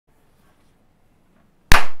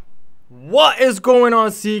What is going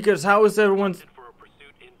on, Seekers? How is everyone? For a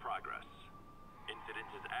pursuit in progress. Incident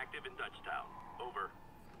is active in Dutchtown. Over.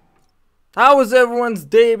 How is everyone's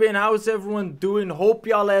day been? How is everyone doing? Hope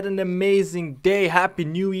y'all had an amazing day. Happy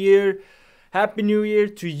New Year. Happy New Year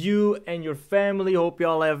to you and your family. Hope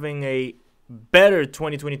y'all having a better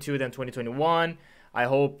 2022 than 2021. I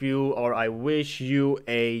hope you, or I wish you,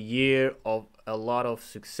 a year of a lot of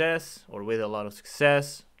success, or with a lot of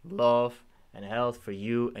success, love, and health for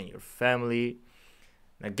you and your family.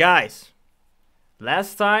 Now, guys,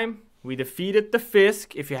 last time we defeated the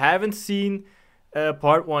Fisk. If you haven't seen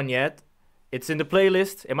part 1 yet, it's in the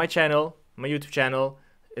playlist in my channel, my YouTube channel.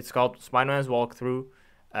 It's called Spiderman's Walkthrough.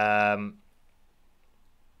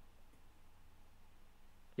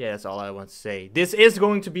 Yeah, that's all I want to say. This is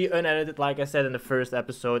going to be unedited, like I said in the first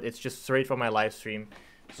episode. It's just straight from my live stream.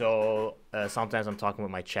 So sometimes I'm talking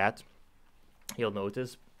with my chat. You'll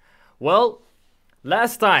notice. Well,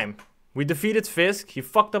 last time we defeated Fisk. He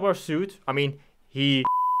fucked up our suit. I mean, he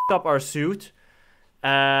fucked up our suit.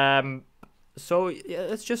 So yeah,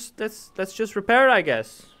 let's just repair it, I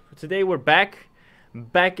guess. Today we're back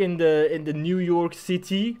in the New York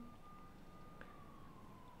City.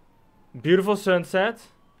 Beautiful sunset.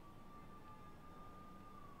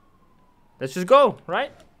 Let's just go,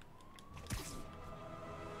 right?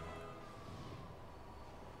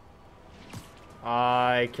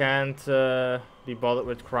 I can't be bothered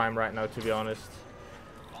with crime right now, to be honest.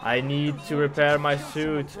 I need to repair my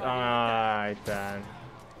suit. Alright then.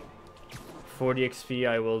 For the XP,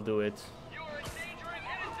 I will do it.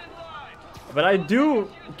 But I do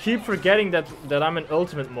keep forgetting that I'm in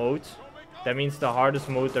ultimate mode. That means the hardest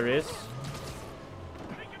mode there is.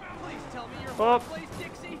 Oh.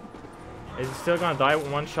 Is he still gonna die with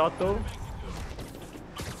one shot though?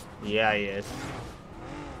 Yeah, he is.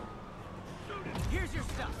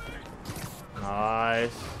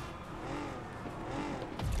 Nice.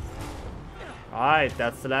 Alright,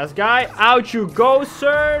 that's the last guy. Out you go,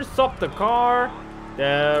 sir. Stop the car.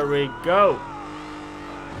 There we go.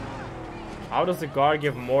 How does the car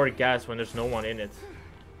give more gas when there's no one in it?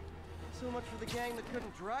 So much for the gang that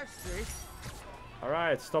couldn't drive straight.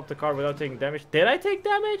 Alright, stop the car without taking damage. Did I take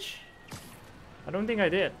damage? I don't think I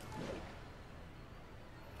did.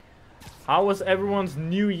 How was everyone's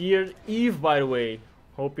New Year's Eve, by the way?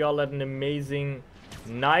 Hope y'all had an amazing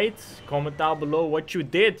night. Comment down below what you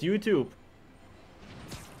did, YouTube.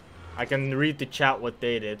 I can read the chat what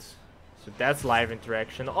they did. So that's live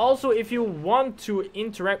interaction. Also, if you want to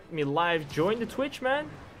interact with me live, join the Twitch, man.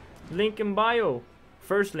 Link in bio.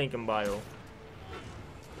 First link in bio.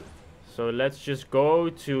 So let's just go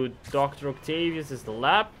to Dr. Octavius'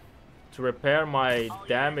 lab to repair my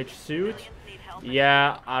damaged suit.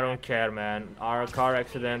 Yeah, I don't care, man. Our car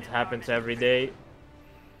accident happens every day.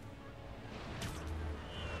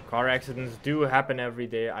 Car accidents do happen every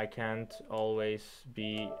day. I can't always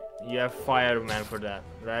be... You have fireman for that,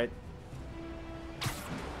 right?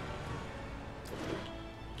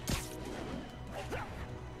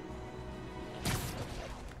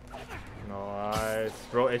 Nice.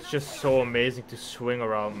 Bro, it's just so amazing to swing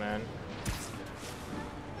around, man.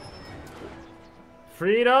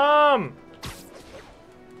 Freedom!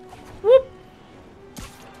 Whoop!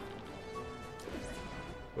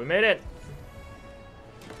 We made it.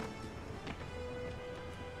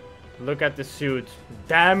 Look at the suit.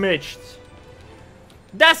 Damaged.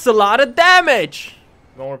 That's a lot of damage.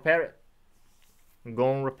 Gonna repair it. I'm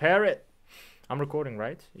gonna repair it. I'm recording,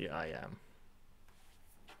 right? Yeah, I am.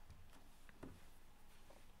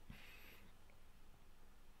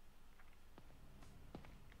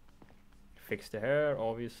 Fix the hair,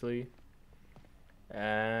 obviously.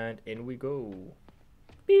 And in we go.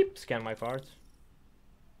 Beep. Scan my cards.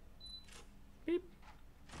 Beep.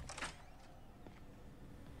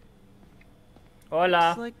 Hola.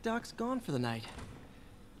 Looks like Doc's gone for the night.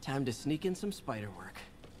 Time to sneak in some spider work.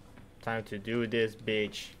 Time to do this,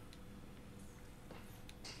 bitch.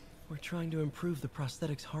 We're trying to improve the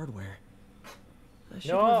prosthetics hardware. I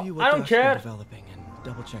should No, review what I don't Doc's been care. developing and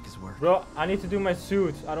double check his work. Bro, I need to do my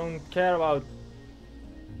suit. I don't care about...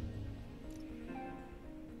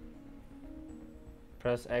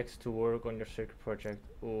 Press X to work on your circuit project.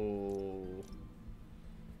 Oh.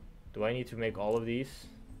 Do I need to make all of these?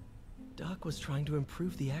 Doc was trying to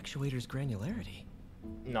improve the actuator's granularity.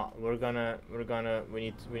 No, we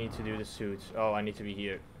need to do the suit. Oh, I need to be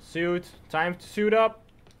here. Suit, time to suit up.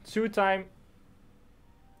 Suit time.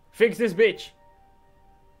 Fix this bitch.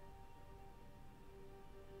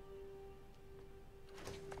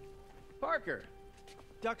 Parker!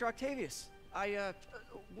 Dr. Octavius,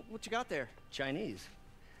 what you got there? Chinese.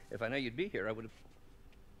 If I know you'd be here, I would have...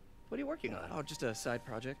 What are you working on? Oh, just a side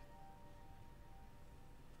project.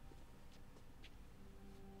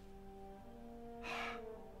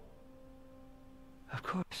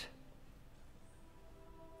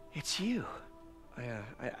 you. I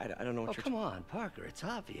don't know Oh, what you're... come on, Parker. It's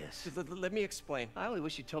obvious. Let me explain. I only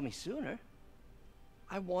wish you told me sooner.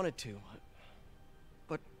 I wanted to,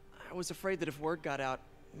 but I was afraid that if word got out,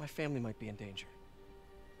 my family might be in danger.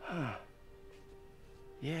 Huh.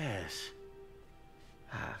 Yes.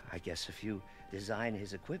 I guess if you design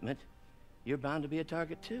his equipment, you're bound to be a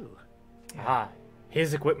target too. Ah,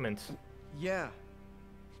 his equipment. Yeah.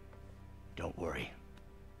 Don't worry.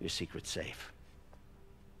 Your secret's safe.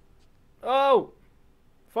 Oh!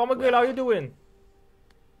 Farmagul, how you doing?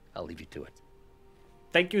 I'll leave you to it.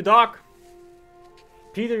 Thank you, Doc.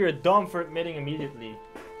 Peter, you're dumb for admitting immediately.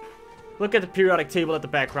 Look at the periodic table at the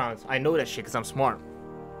background. I know that shit because I'm smart.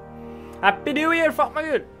 Happy New Year,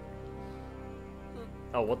 Farmagul!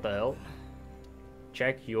 Oh, what the hell?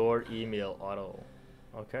 Check your email, Otto.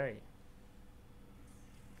 Okay.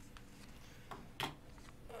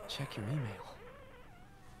 Check your email.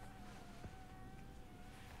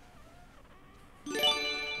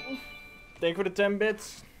 Thank you for the 10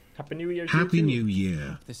 bits. Happy New Year. Happy New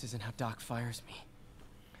Year. This isn't how Doc fires me.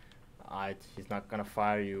 Alright, he's not gonna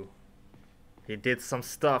fire you. He did some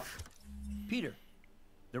stuff. Peter,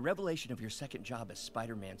 the revelation of your second job as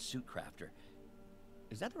Spider-Man suit crafter,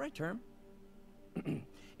 is that the right term?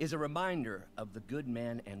 Is a reminder of the good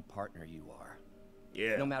man and partner you are.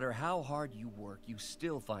 Yeah. No matter how hard you work, you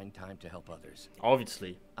still find time to help others.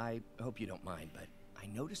 Obviously. I hope you don't mind, but I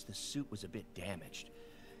noticed the suit was a bit damaged,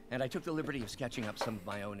 and I took the liberty of sketching up some of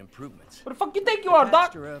my own improvements. What the fuck you think you are, Doc?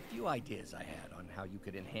 After a few ideas I had on how you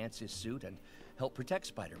could enhance his suit and help protect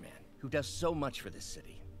Spider-Man, who does so much for this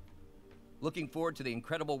city. Looking forward to the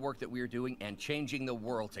incredible work that we are doing and changing the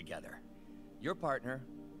world together. Your partner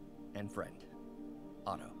and friend,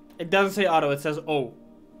 Otto. It doesn't say Otto, it says O.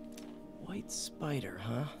 White spider,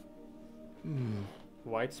 huh?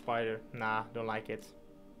 White spider. Nah, don't like it.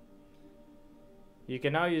 You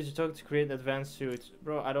can now use your token to create an advanced suit.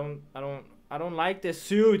 Bro, I don't like this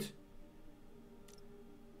suit.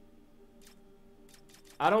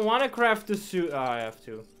 I don't want to craft the suit. Oh, I have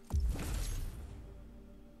to.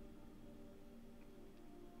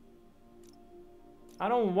 I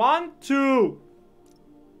don't want to.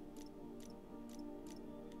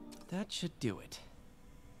 That should do it.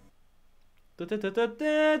 Da da da da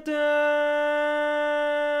da da.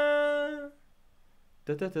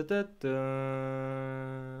 Da da da da da.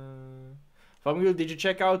 Family, did you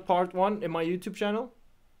check out part 1 in my YouTube channel?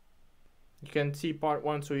 You can see part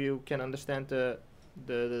 1 so you can understand the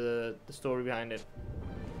story behind it.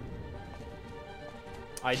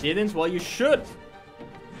 I didn't? Well, you should.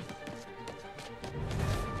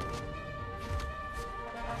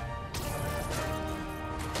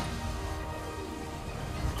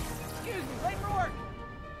 Excuse me, late for work.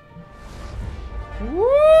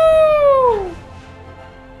 Woo!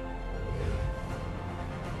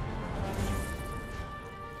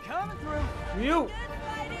 Coming through. You.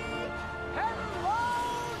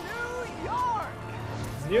 Hello, New York.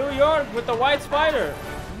 New York with the white spider.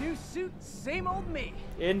 New suit, same old me.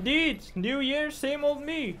 Indeed. New Year, same old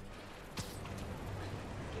me.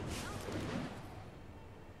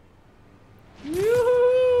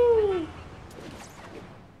 Yoo-hoo!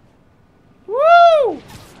 Woo!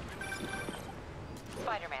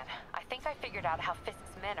 Spider-Man, I think I figured out how Fisk's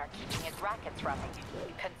men are keeping his rackets running.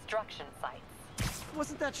 Construction sites.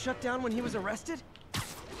 Wasn't that shut down when he was arrested?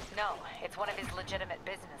 No, it's one of his legitimate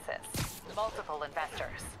businesses. Multiple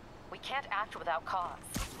investors. We can't act without cause.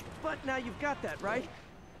 But now you've got that, right?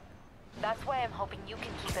 That's why I'm hoping you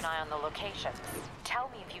can keep an eye on the locations. Tell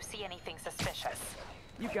me if you see anything suspicious.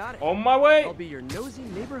 You got it. On my way. I'll be your nosy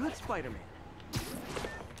neighborhood Spider-Man.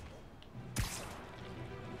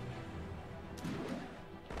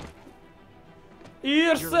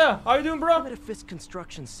 Irse, how you doing, bro? I'm at a Fisk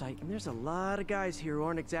construction site, and there's a lot of guys here who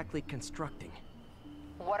aren't exactly constructing.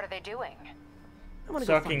 What are they doing? I'm gonna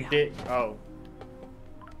go Sucking find out. dick. Oh.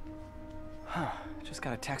 Huh. Just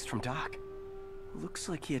got a text from Doc. Looks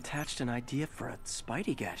like he attached an idea for a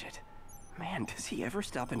Spidey gadget. Man, does he ever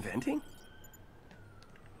stop inventing?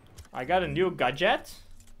 I got a new gadget.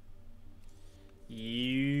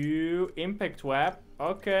 You impact web.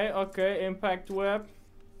 Okay, okay, impact web.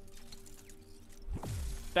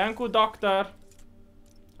 Thank you, doctor.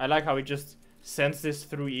 I like how he just sends this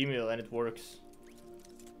through email and it works.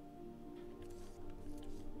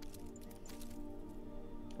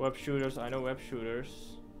 Web shooters, I know web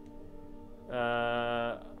shooters.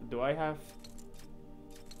 Do I have...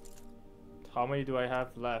 How many do I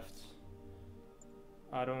have left?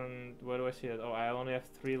 I don't... Where do I see it? Oh, I only have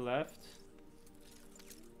 3 left.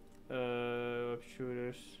 Web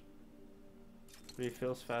shooters.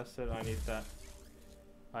 Refills faster, I need that.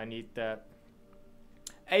 I need that.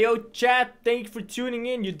 Hey yo, chat, thank you for tuning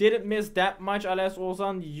in. You didn't miss that much, Alas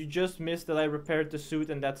Ozan. You just missed that I repaired the suit,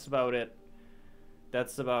 and that's about it.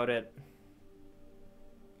 That's about it.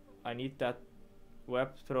 I need that.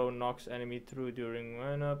 Web throw knocks enemy through during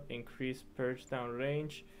run-up. Increase perch down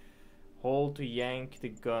range. Hold to yank the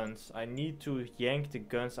guns. I need to yank the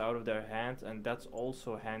guns out of their hands, and that's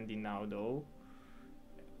also handy now, though.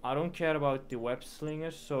 I don't care about the web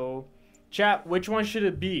slingers, so... Chat, which one should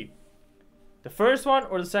it be? The first one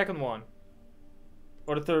or the second one?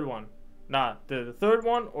 Or the third one? Nah, the third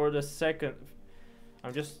one or the second.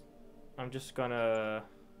 I'm just gonna...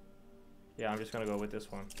 Yeah, I'm just gonna go with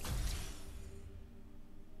this one.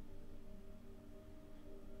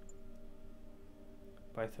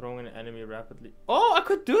 By throwing an enemy rapidly. Oh, I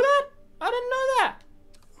could do that? I didn't know that.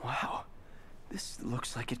 Wow. This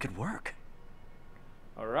looks like it could work.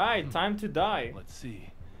 Alright, time to die. Let's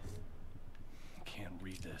see. Can't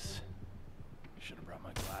read this. Should have brought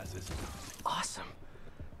my glasses. Awesome.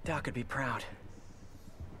 Doc could be proud.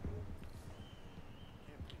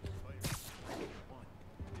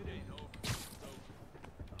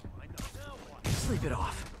 Sleep it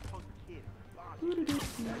off. Maybe he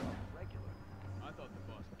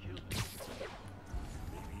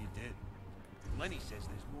did. Lenny says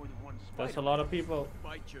there's more than one Spider. That's a lot of people.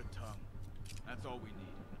 Bite your tongue. That's all we need.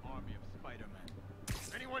 An army of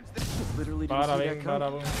Spider-Man. Anyone's Literally didn't see Bada that bing, coming.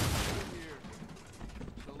 bada boom. Here.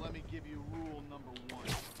 So let me give you rule number 1.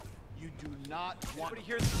 You do not want to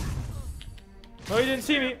hear. No, he didn't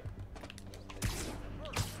see me.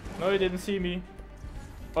 No, he didn't see me.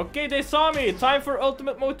 Okay, they saw me. Time for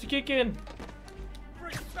ultimate mode to kick in.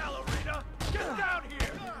 Bring ballerina. Get down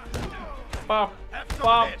here. Pop, Have some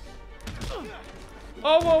pop. of this.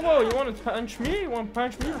 Oh, whoa, whoa. You want to punch me? You want to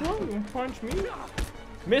punch me, bro? You want to punch me?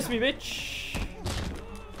 Miss me, bitch.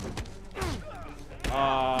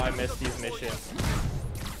 Ah, I missed these missions.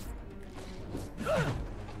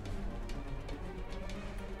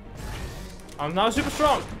 I'm now super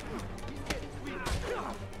strong.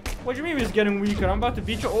 What do you mean he's getting weaker? I'm about to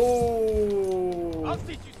beat you. Oh. I'll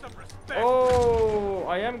teach you some respect. Oh,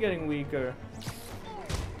 I am getting weaker.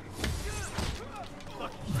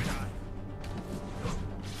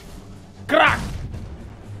 Crack!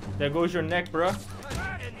 There goes your neck, bruh.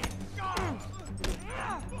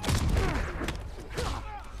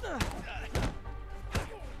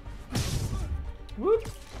 Whoop.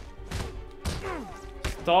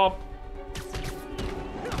 Stop.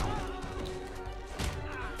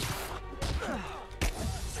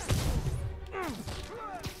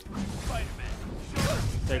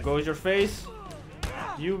 There goes your face.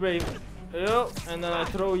 You baby. Oh, and then I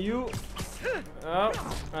throw you. Oh,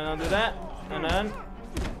 and I'll do that. And then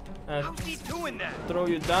Doing that. throw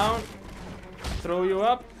you down. Throw you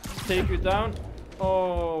up. Take you down.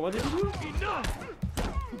 Oh, what did you do?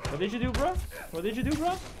 What did you do, bro? What did you do,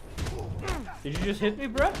 bro? Did you just hit me,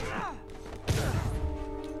 bro?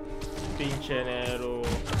 Pinche Nero.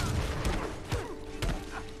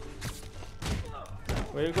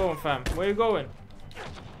 Where you going, fam? Where you going?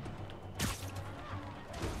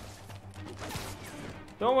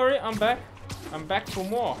 Don't worry, I'm back. I'm back for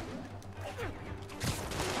more.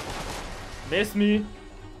 Miss me.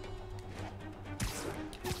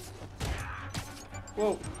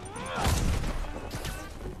 Whoa.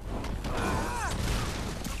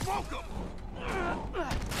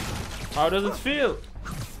 How does it feel?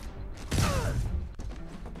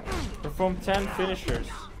 Perform 10 finishers.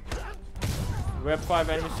 Web 5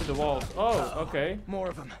 enemies to the walls. Oh, okay. More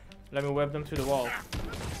of them. Let me web them to the wall.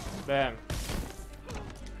 Bam.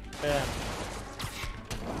 Bam.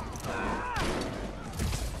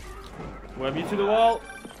 Web you to the wall.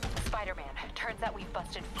 Spider-Man, turns out we've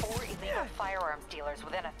busted 4 illegal firearms dealers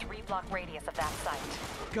within a 3-block radius of that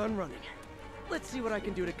site. Gun running. Let's see what I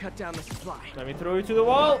can do to cut down the supply. Let me throw you to the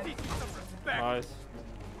wall. Nice.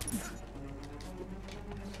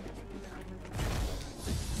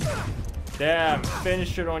 Damn,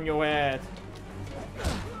 finish it on your head.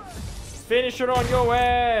 Finish it on your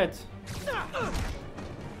head.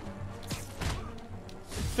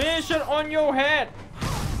 Finish it on your head.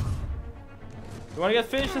 You wanna get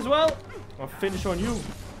finished as well? I'll finish on you.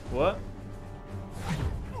 What?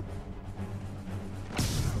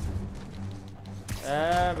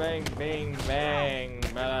 Bang, bang, bang,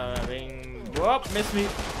 bada, bing. Whoop, miss me.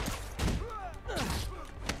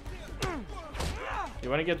 You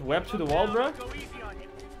wanna get web to the wall, bro?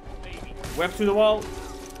 Web to the wall.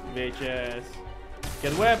 Bitches.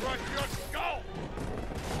 Get web.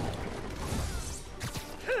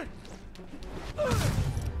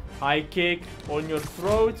 High kick on your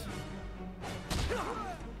throat.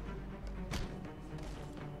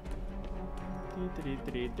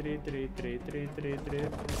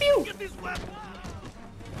 Pew!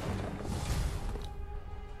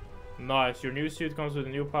 Nice. Your new suit comes with a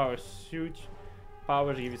new power suit.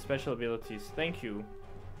 Powers give you special abilities. Thank you.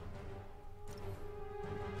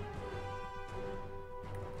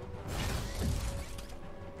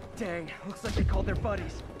 Dang, looks like they called their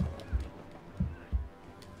buddies.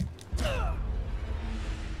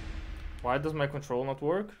 Why does my control not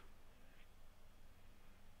work?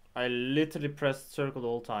 I literally pressed circle the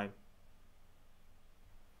whole time.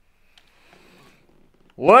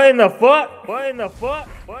 What in the fuck? What in the fuck?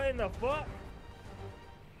 What in the fuck?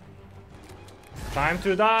 Time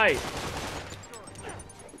to die.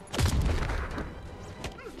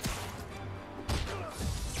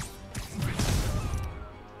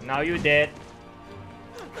 Now you dead.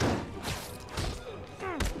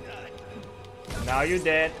 Now you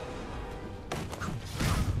dead.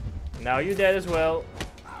 Now you dead as well.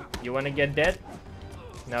 You wanna get dead?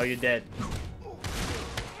 Now you dead.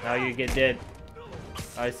 Now you get dead.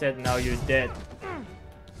 I said now you're dead.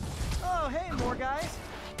 Oh, hey, more guys.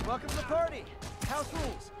 Welcome to the party. House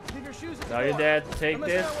rules. Leave your shoes at the Now door. you're dead. Take Unless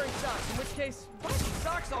this. you're not wearing socks, in which case, buy some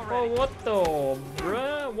socks already. Oh, what the,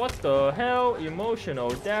 bruh? What the hell? Emotional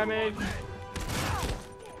damage.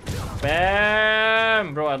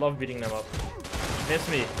 Bam! Bro, I love beating them up. Miss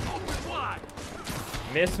me.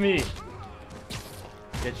 Miss me.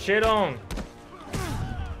 Get shit on.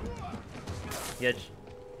 Get.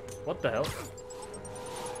 What the hell?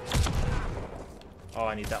 Oh,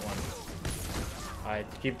 I need that one. Alright,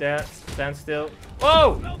 keep that. Stand still.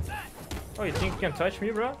 Oh! Oh, you think you can touch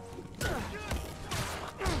me, bro?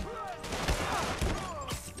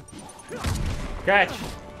 Catch!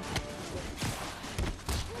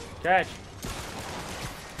 Catch!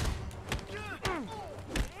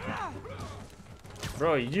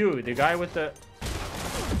 Bro, you, the guy with the...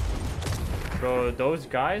 Bro, those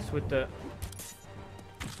guys with the...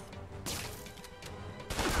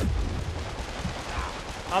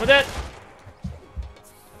 I'm dead!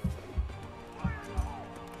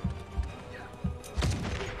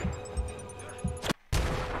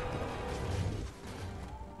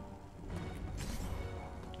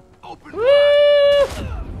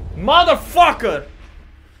 Motherfucker!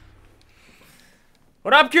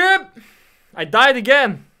 What up, Cube? I died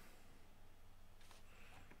again.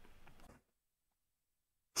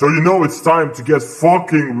 So you know it's time to get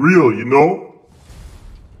fucking real, you know?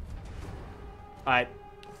 Alright,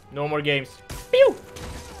 no more games. Pew!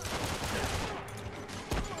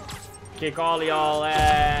 Kick all y'all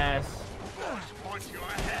ass.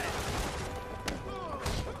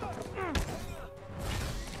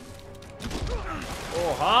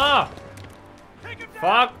 Oh, ha!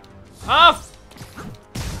 Fuck off!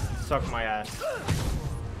 Suck my ass.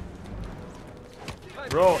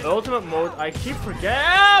 Bro, ultimate mode, I keep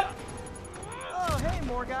forgetting. Oh, hey,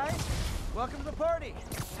 more guys. Welcome to the party.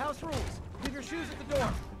 House rules. Leave your shoes at the door.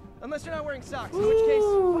 Unless you're not wearing socks, in which case,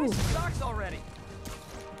 buy some socks already.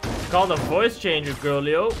 It's called a voice changer,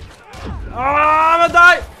 girlio. Oh, I'm gonna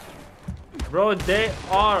die! Bro, they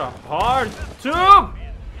are hard too!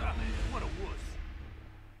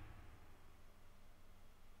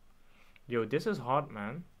 Yo, this is hard,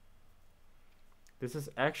 man. This is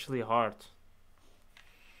actually hard.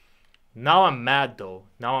 Now I'm mad, though.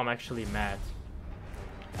 Now I'm actually mad.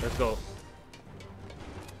 Let's go.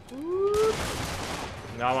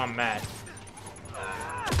 Now I'm mad.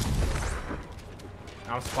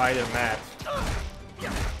 I'm spider mad.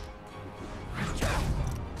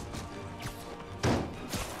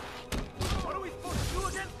 What are we supposed to do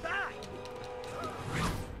against that?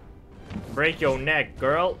 Break your neck,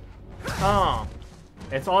 girl.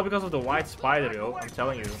 It's all because of the white spider, yo. I'm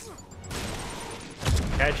telling you.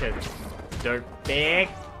 Catch it, dirtbag.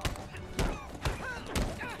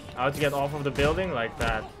 How to get off of the building like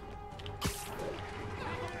that?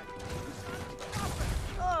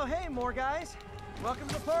 Oh, hey, more guys. Welcome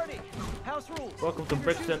to the party. House rules. Welcome to Leave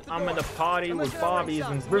your shoes Brixton. at the I'm in door. the party Unless with you're not wearing Bobbies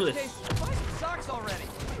and socks, in which Brillis. case, buy some socks already.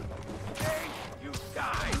 Hey, you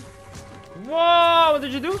die. Whoa! What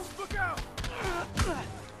did you do? Look out.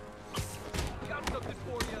 Got something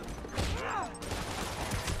for you.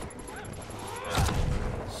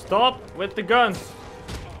 Stop with the guns.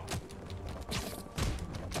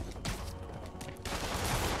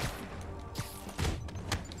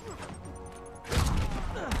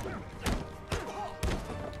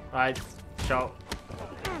 Alright, ciao.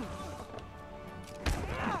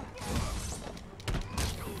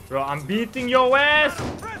 Bro, I'm beating your ass!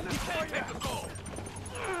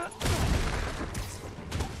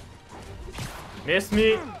 Miss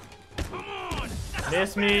me!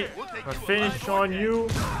 Miss me! I'm finished on you!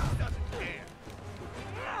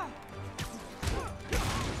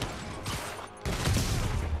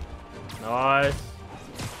 Nice.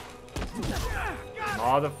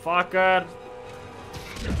 Motherfucker.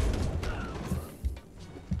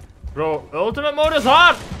 Bro, ultimate mode is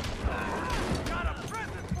hard.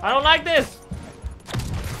 I don't like this.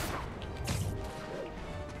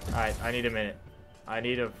 Alright, I need a minute. I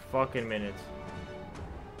need a fucking minute.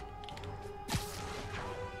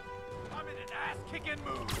 I'm in an ass-kicking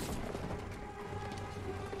mood.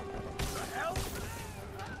 The hell?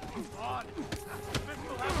 On. This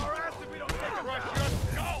will have our ass if we don't take a rush. Let's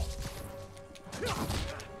go.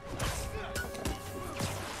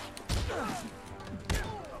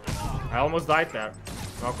 I almost died there.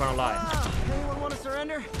 Not gonna lie. Anyone want to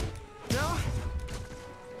surrender? No?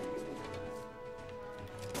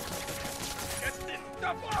 Get this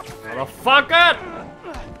stuff off of me. Motherfucker!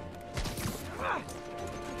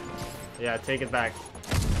 Yeah, take it back.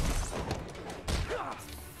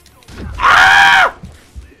 Ah!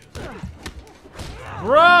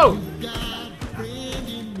 Bro!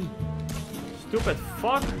 Stupid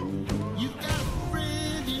fuck.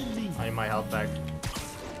 I need my health back.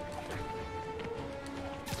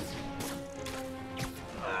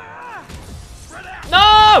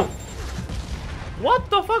 No! What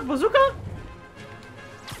the fuck, bazooka?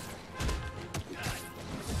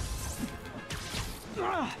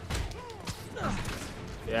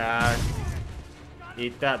 Yeah.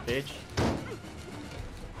 Eat that, bitch.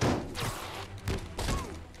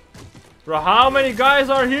 Bro, how many guys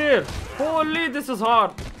are here? Holy, this is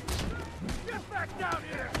hard. Get back down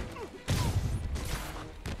here.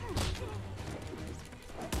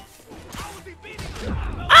 How is he beating you?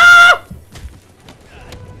 Ah!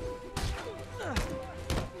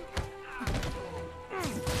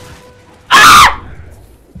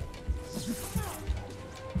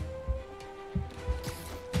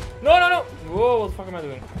 No, no, no! Whoa, what the fuck am I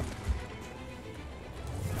doing?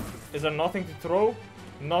 Is there nothing to throw?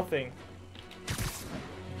 Nothing.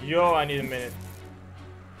 Yo, I need a minute.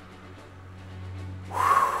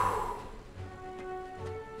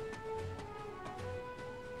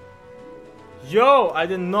 Yo, I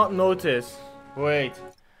did not notice. Wait.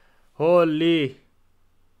 Holy.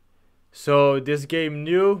 So, this game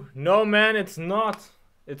new? No, man, it's not.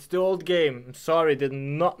 It's the old game. I'm sorry, did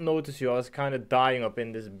not notice you. I was kind of dying up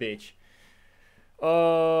in this bitch.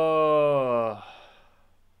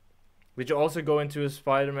 Did you also go into a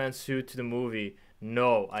Spider-Man suit to the movie?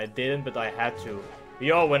 No, I didn't, but I had to.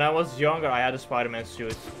 Yo, when I was younger, I had a Spider-Man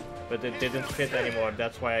suit, but it didn't fit anymore.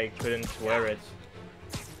 That's why I couldn't wear it.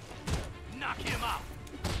 Knock him out.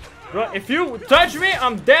 Bro, if you touch me,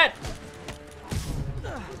 I'm dead.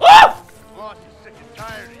 Oh! Boss is sick and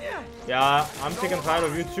tired of you. Yeah, I'm sick and tired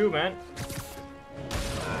of you too, man.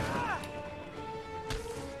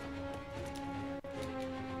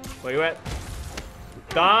 Where you at?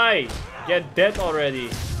 Die! Get dead already.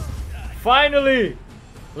 Finally!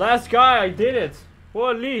 Last guy, I did it.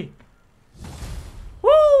 Holy!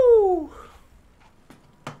 Woo!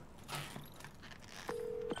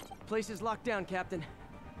 Place is locked down, Captain.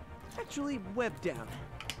 Actually, webbed down.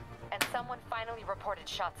 And someone finally reported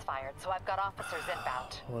shots fired, so I've got officers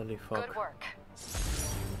inbound. Holy fuck. Good work.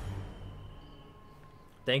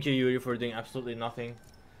 Thank you, Yuri, for doing absolutely nothing.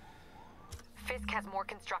 Fisk has more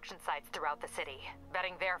construction sites throughout the city,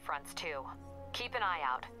 vetting their fronts too. Keep an eye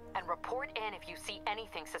out, and report in if you see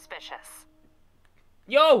anything suspicious.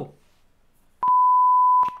 Yo!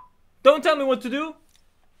 Don't tell me what to do!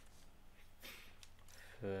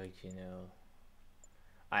 Fuck, you know.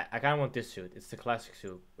 I kind of want this suit. It's the classic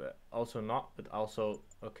suit, but also not, but also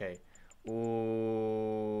okay.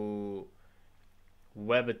 Ooh,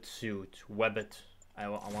 webbed suit, webbed. I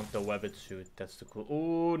want the webbed suit. That's the cool.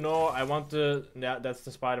 Ooh, no, I want the. Yeah, that's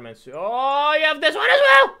the Spider-Man suit. Oh, you have this one as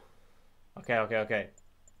well. Okay, okay, okay.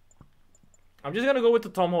 I'm just gonna go with the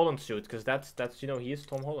Tom Holland suit because that's you know, he is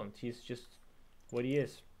Tom Holland. He's just what he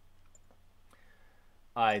is.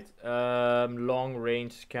 Alright, long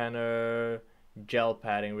range scanner. Gel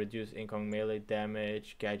padding, reduce incoming melee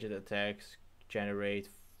damage, gadget attacks, generate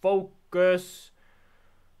focus.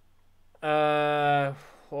 Oh.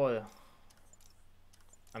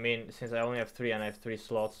 I mean, since I only have 3 and I have 3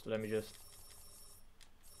 slots, let me just.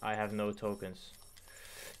 I have no tokens.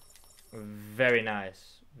 Very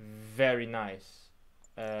nice, very nice.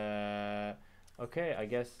 Okay, I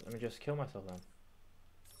guess let me just kill myself then.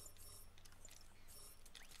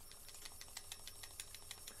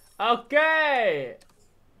 Okay!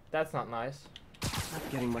 That's not nice.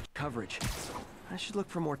 Not getting much coverage. I should look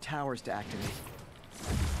for more towers to activate.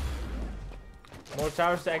 More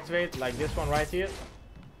towers to activate, like this one right here.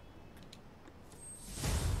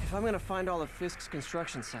 If I'm gonna find all of Fisk's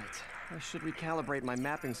construction sites, I should recalibrate my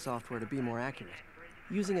mapping software to be more accurate.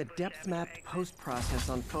 Using a depth-mapped post-process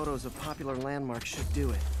on photos of popular landmarks should do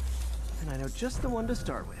it. And I know just the one to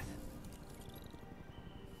start with.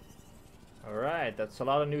 Alright, that's a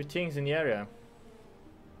lot of new things in the area.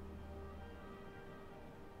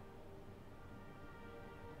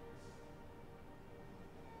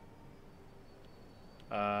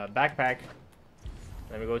 Backpack.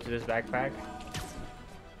 Let me go to this backpack.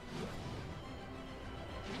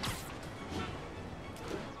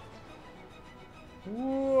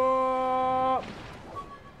 Whoa!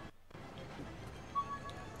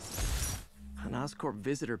 An Oscorp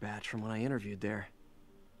visitor badge from when I interviewed there.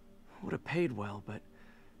 Would have paid well, but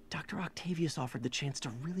Dr. Octavius offered the chance to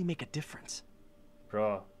really make a difference.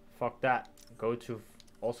 Bro, fuck that. Go to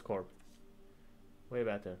Oscorp. Way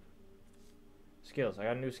better. Skills. I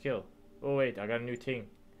got a new skill. Oh wait, I got a new thing.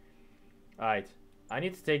 Alright. I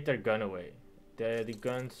need to take their gun away. The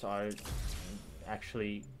guns are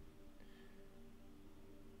actually...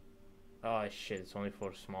 Oh shit, it's only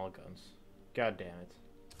for small guns. God damn it.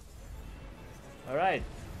 Alright.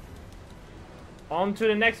 On to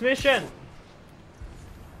the next mission!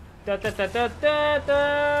 Da da da da da da!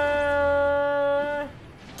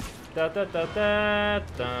 Da da da da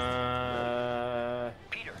da!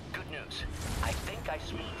 Peter, good news. I think I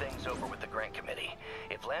smoothed things over with the grant committee.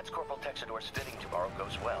 If Lance Corporal Texador's fitting tomorrow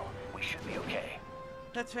goes well, we should be okay.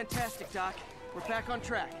 That's fantastic, Doc. We're back on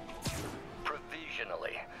track.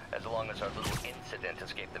 Provisionally, as long as our little incident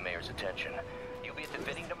escaped the mayor's attention. You'll be at the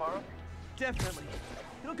fitting tomorrow? Definitely.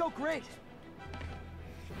 It'll go great.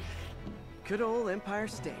 Good old Empire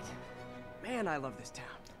State. Man, I love this town.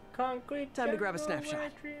 Concrete. Time to grab a snapshot. Where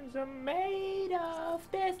dreams are made of.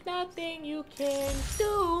 There's nothing you can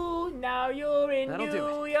do. Now you're in That'll New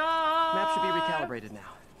do it. York. Map should be recalibrated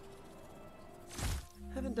now.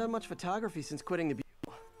 Haven't done much photography since quitting the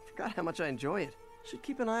Bugle. Forgot how much I enjoy it. Should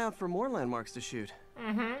keep an eye out for more landmarks to shoot.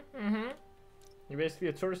 You're basically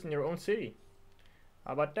a tourist in your own city.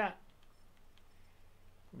 How about that?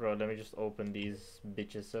 Bro, let me just open these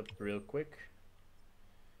bitches up real quick.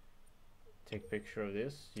 Take picture of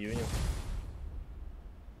this. Union.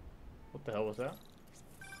 What the hell was that?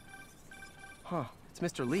 Huh, it's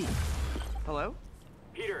Mr. Lee. Hello?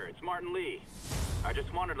 Peter, it's Martin Lee. I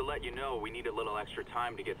just wanted to let you know we need a little extra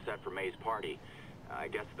time to get set for May's party. I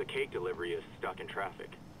guess the cake delivery is stuck in traffic.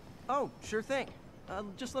 Oh, sure thing.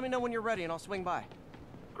 Just let me know when you're ready and I'll swing by.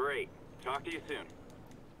 Great. Talk to you soon.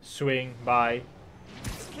 Swing by.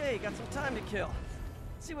 Okay, got some time to kill.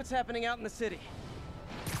 Let's see what's happening out in the city.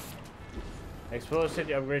 Explore the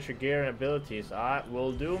city, upgrade your gear and abilities.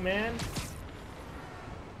 Will do, man.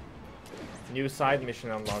 New side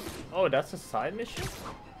mission unlocked. Oh, that's a side mission?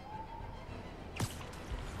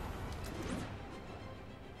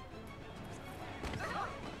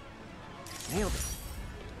 Nailed it.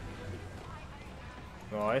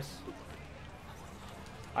 Nice.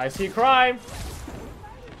 I see crime.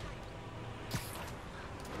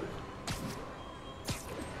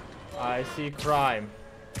 I see crime.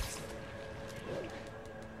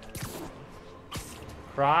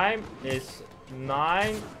 Crime is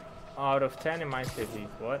 9 out of 10 in my city.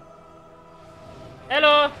 What?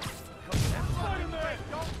 Hello.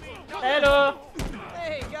 Hello.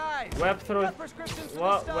 Hey guys. Web throw. Got prescriptions for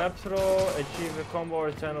What? this stuff? Web throw. Achieve a combo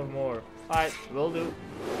or 10 or more. Alright, will do.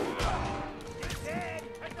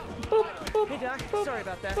 Hey Doc, sorry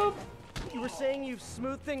about that. You were saying you've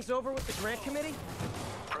smoothed things over with the grant committee?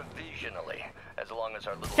 Provisionally, as long as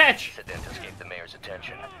our little Catch. incident escaped the mayor's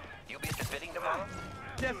attention. You'll be at the fitting tomorrow?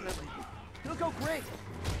 Definitely. It'll go great.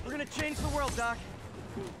 We're gonna change the world, Doc.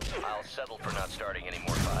 I'll settle for not starting any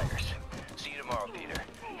more fires. See you tomorrow, Peter.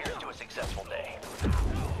 Here's to a successful day.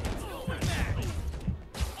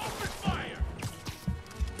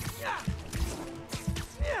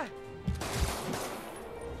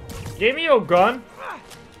 Give me your gun.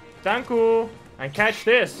 Thank you. And catch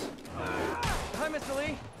this. Hi, Mr.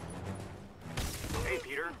 Lee. Hey,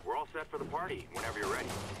 Peter. We're all set for the party whenever you're ready.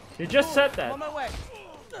 You just said that. On my way.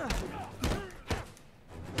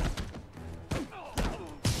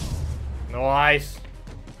 Nice.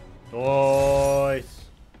 Nice.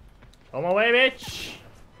 On my way, bitch.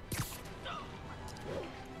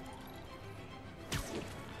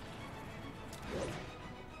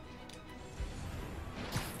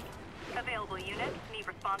 Available units need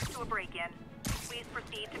response to a break-in. Please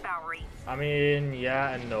proceed to Bowery. I mean,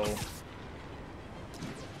 yeah and no.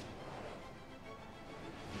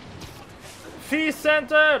 Fee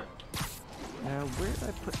center. Now, where did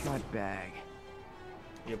I put my bag?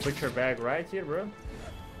 You put your bag right here, bro.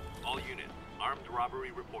 All units, armed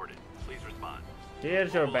robbery reported. Please respond.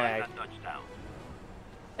 Here's your Mobilize bag. at Dutchtown.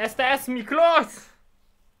 Esta es mi cloth.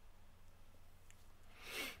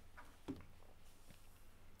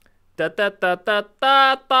 Da da da da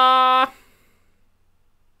da da.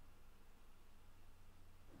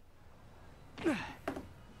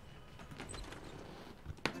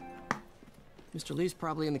 Mr. Lee's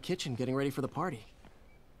probably in the kitchen getting ready for the party.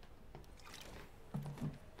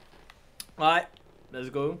 Alright, let's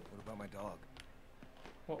go. What about my dog?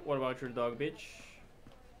 What about your dog, bitch?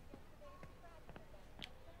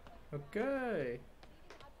 Okay.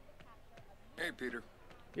 Hey, Peter.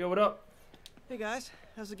 Yo, what up? Hey guys,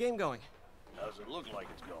 how's the game going? How's it look like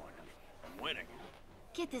it's going? I'm winning.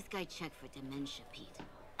 Get this guy checked for dementia, Pete.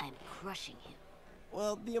 I'm crushing him.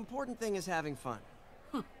 Well, the important thing is having fun.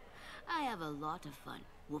 I have a lot of fun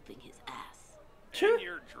whooping his ass. In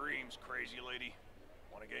your dreams, crazy lady.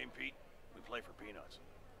 Want a game, Pete? We play for peanuts.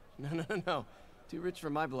 No. Too rich for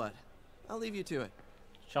my blood. I'll leave you to it.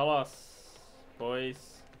 Tell us, boys.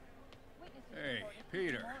 Hey,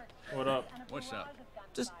 Peter. What up? What's up?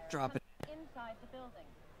 Just drop it. Inside the building,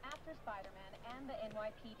 after Spider-Man and the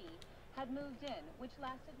NYPD had moved in, which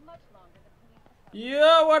lasted much longer than police.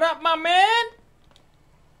 Yo, what up, my man?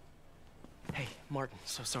 Hey, Martin,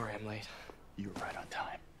 so sorry I'm late. You were right on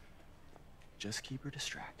time. Just keep her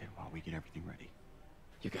distracted while we get everything ready.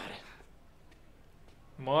 You got it.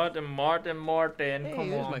 Martin, Hey, come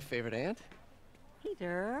here's on. my favorite aunt.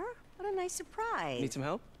 Peter, what a nice surprise. Need some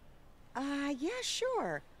help? Yeah,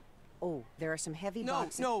 sure. Oh, there are some heavy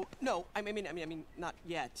boxes. No. I mean, not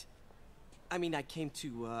yet. I mean, I came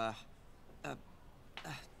to, I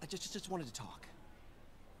just wanted to talk.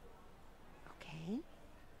 Okay.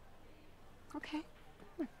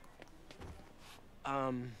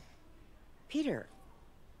 Peter,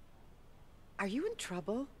 are you in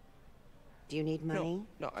trouble? Do you need money?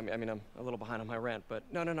 No, I mean, I'm a little behind on my rent, but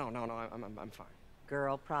no, I'm fine.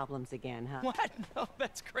 Girl problems again, huh? What? No,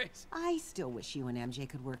 that's crazy. I still wish you and MJ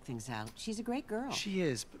could work things out. She's a great girl. She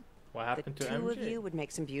is, but... What happened The to two MJ? of you would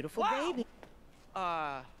make some beautiful babies.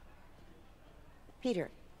 Peter.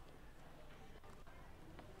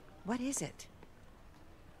 What is it?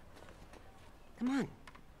 Come on.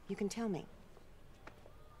 You can tell me.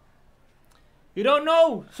 You don't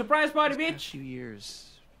know! Surprise party, These past bitch! few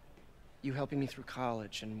years, you helping me through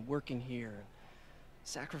college and working here,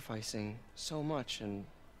 sacrificing so much and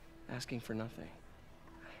asking for nothing.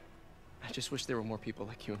 I just wish there were more people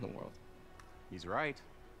like you in the world. He's right.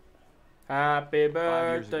 Happy 5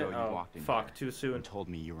 birthday! years ago, you Oh, walked in fuck, here too soon. and told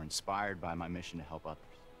me you were inspired by my mission to help others.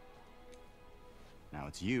 Now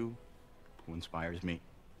it's you who inspires me.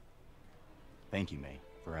 Thank you, May,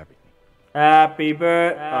 for everything. Happy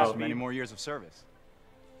birthday! So many more years of service.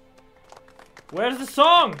 Where's the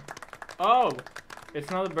song? Oh, it's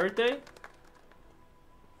not a birthday?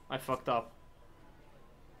 I fucked up.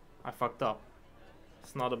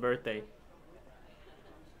 It's not a birthday.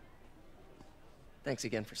 Thanks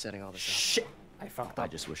again for setting all this up. Shit! I fucked up. I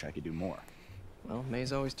just wish I could do more. Well,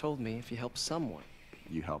 May's always told me if you help someone,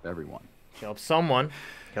 You help everyone. Help someone.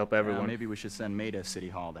 Help everyone. Maybe we should send May to City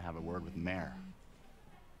Hall to have a word with the mayor.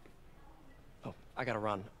 Oh, I gotta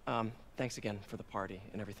run. Thanks again for the party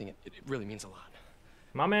and everything. It really means a lot.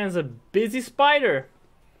 My man's a busy spider.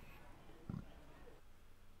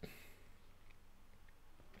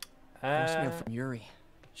 Voicemail from Yuri.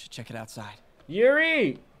 Should check it outside.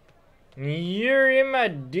 Yuri! Yuri, my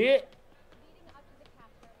dick.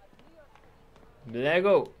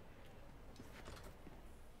 Lego.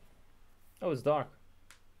 Oh, it's dark.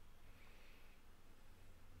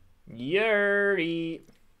 Yuri.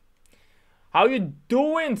 How you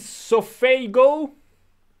doing, Sophago?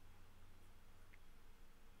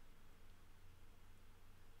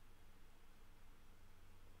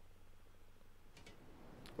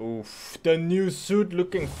 Oof, the new suit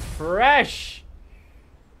looking fresh.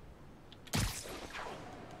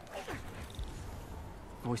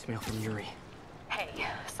 Voicemail from Yuri. Hey,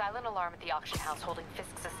 silent alarm at the auction house holding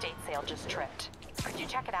Fisk's estate sale just tripped. Could you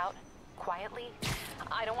check it out? Quietly?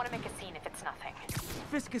 I don't want to make a scene if it's nothing.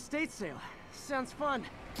 Fisk estate sale. Sounds fun.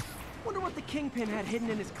 Wonder what the Kingpin had hidden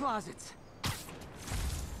in his closets.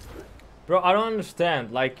 Bro, I don't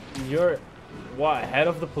understand. Like, you're, what, head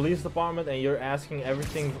of the police department and you're asking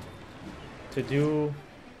everything to do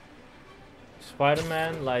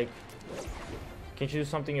Spider-Man? Like, can't you do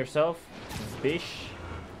something yourself? Bish?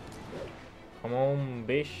 Come on,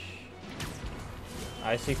 bish.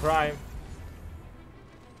 I see crime.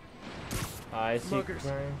 I see Muggers.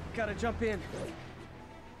 crime. Gotta jump in.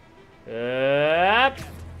 Yep.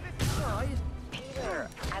 Peter,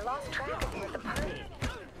 I lost track of you at the party.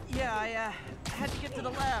 Yeah, I had to get to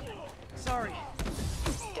the lab. Sorry.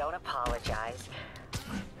 Don't apologize.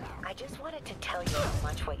 I just wanted to tell you how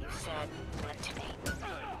much what you said meant to me.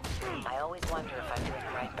 I always wonder if I'm doing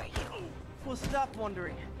right by you. Well, stop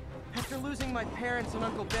wondering. After losing my parents and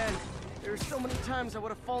Uncle Ben, there were so many times I would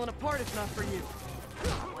have fallen apart if not for you.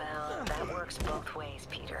 Well, that works both ways,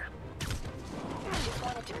 Peter. I just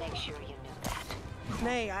wanted to make sure you knew that.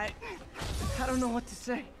 May, I don't know what to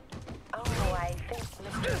say. Oh, I think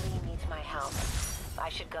Mr. Lee needs my help. I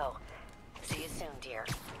should go. See you soon, dear.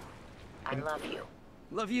 I love you.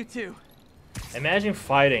 Love you too. Imagine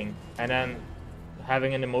fighting and then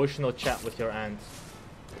having an emotional chat with your aunt.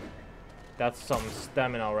 That's some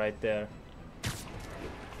stamina right there.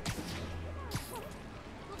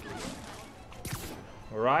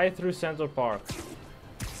 Right through Central Park.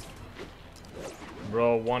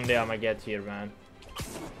 Bro, one day I'm gonna get here, man.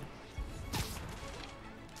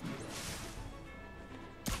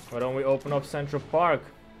 Why don't we open up Central Park?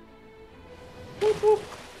 Whoop, whoop.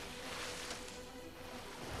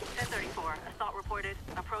 1034, assault reported.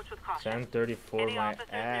 Approach with caution. 1034, Any my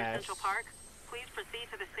officers near ass. Central Park, please proceed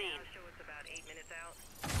to the scene. It's about 8 minutes out.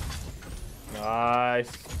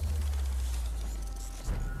 Nice.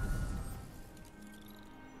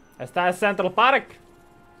 Está en Central Park.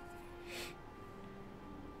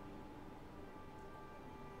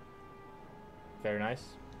 Very nice.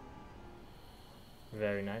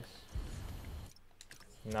 Very nice.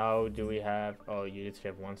 Now do we have... Oh, you literally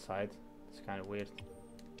have one side. It's kind of weird.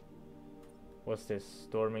 What's this?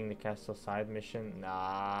 Storming the castle side mission?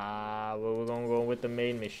 Nah, we're gonna go with the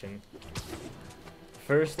main mission.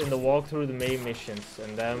 First in the walkthrough the main missions,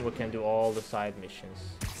 and then we can do all the side missions.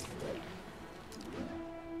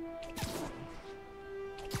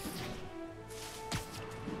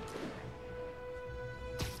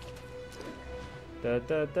 Da,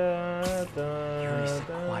 da, da, da, Yuri said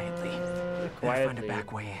quietly. Quietly. Find a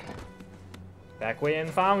back way in. Back way in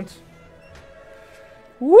found.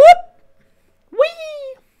 Whoop!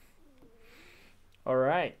 Whee!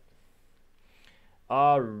 Alright.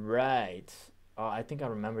 Alright. Oh, I think I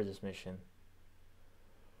remember this mission.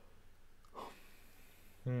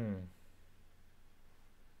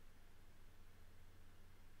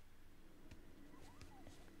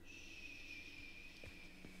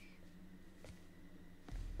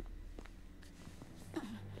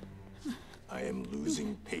 I am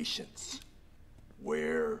losing patience.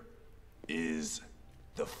 Where is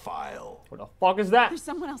the file? What the fuck is that? There's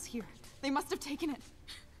someone else here. They must have taken it.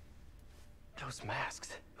 Those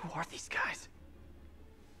masks. Who are these guys?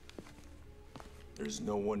 There's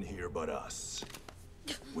no one here but us.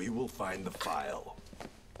 We will find the file,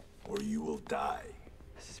 or you will die.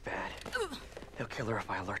 This is bad. They'll kill her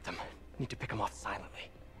if I alert them. Need to pick them off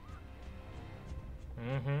silently.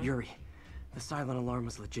 Yuri, the silent alarm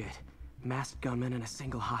was legit. Masked gunmen and a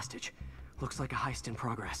single hostage. Looks like a heist in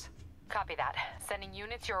progress. Copy that. Sending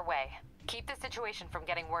units your way. Keep the situation from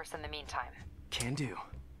getting worse in the meantime. Can do.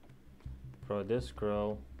 Bro, this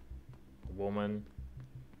girl, woman,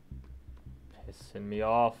 pissing me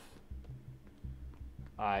off.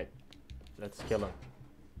 Alright, let's kill him.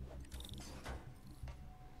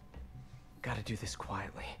 Gotta do this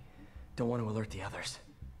quietly. Don't want to alert the others.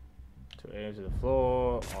 To aim to the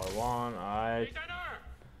floor, R1, alright.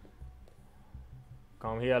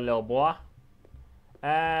 Come here, little boy.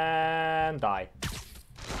 And die.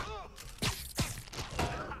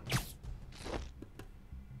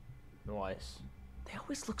 Nice. They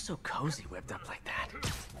always look so cozy whipped up like that.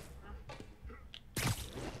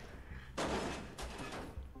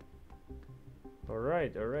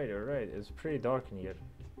 Alright, alright, alright. It's pretty dark in here.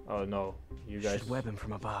 Oh no, you guys. Should web him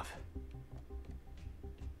from above.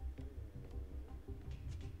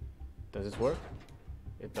 Does this work?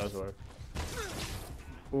 It does work.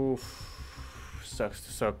 Oof. Sucks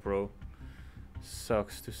to suck, bro.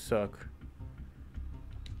 Sucks to suck.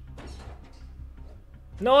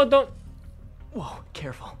 No, don't. Whoa,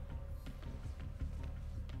 careful.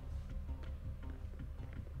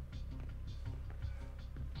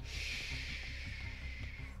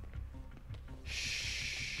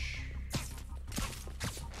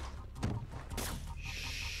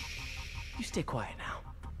 You stay quiet now.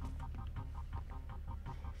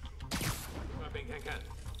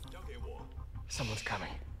 Someone's coming.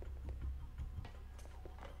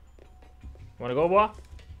 Wanna go, boy?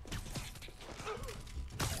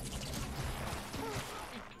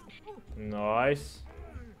 Nice.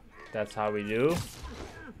 That's how we do.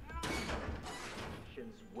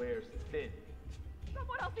 Wears thin.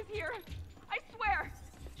 Someone else is here. I swear.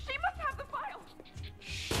 She must have the file.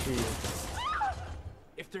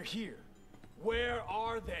 If they're here, where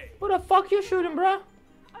are they? What the fuck you shooting, bruh?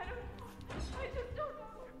 I just don't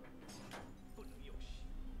know.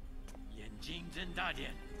 眼睛睁大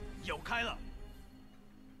点，有开了。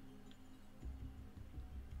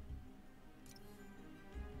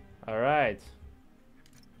 Alright.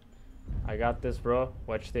 I got this, bro.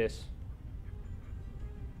 Watch this.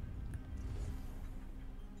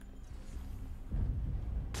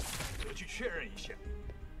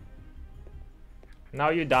 Now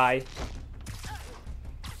you die.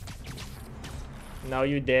 Now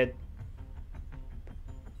you dead.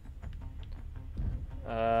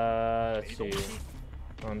 Let's see.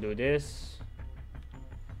 Undo this.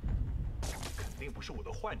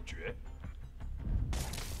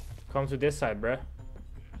 Come to this side, bruh.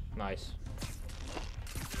 Nice.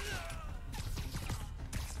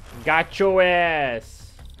 Got your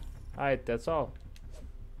ass. Alright, that's all.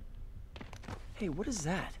 Hey, what is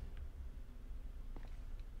that?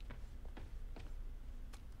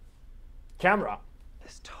 Camera.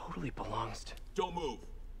 This totally belongs to... Don't move.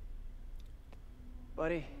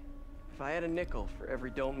 Buddy, if I had a nickel for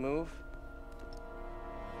every don't move...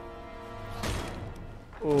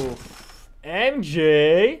 Oof.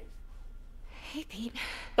 MJ? Hey, Pete.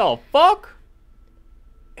 The fuck?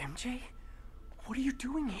 MJ? What are you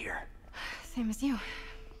doing here? Same as you.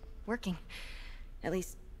 Working. At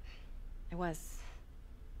least, I was.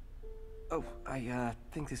 Oh, I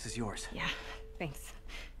think this is yours. Yeah, thanks.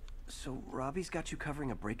 So, Robbie's got you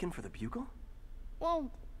covering a break-in for the Bugle?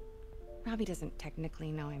 Well, Robbie doesn't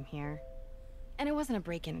technically know I'm here. And it wasn't a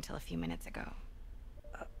break-in until a few minutes ago.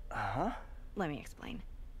 Huh? Let me explain.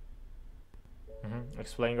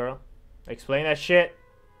 Explain, girl. Explain that shit.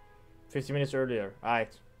 50 minutes earlier.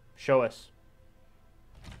 Alright. Show us.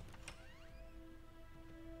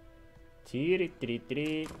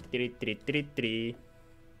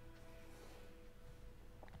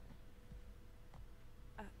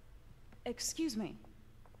 Excuse me.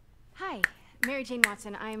 Hi, Mary Jane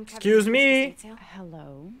Watson. I'm covering Excuse the me. estate sale.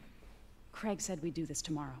 Hello. Craig said we'd do this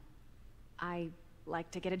tomorrow. I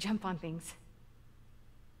like to get a jump on things.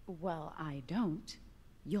 Well, I don't.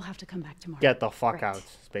 You'll have to come back tomorrow. Get the fuck Right. out.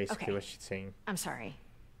 Is basically Okay. what she's saying. I'm sorry.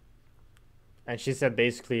 And she said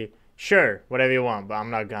basically, sure, whatever you want, but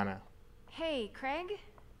I'm not gonna. Hey, Craig?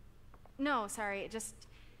 No, sorry. It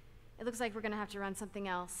looks like we're gonna have to run something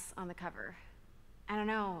else on the cover. I don't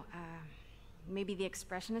know. Maybe the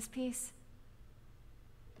expressionist piece?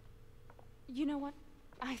 You know what?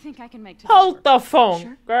 I think I can make today Hold work. the phone,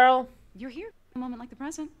 Sure. girl. You're here. A moment like the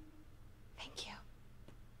present. Thank you.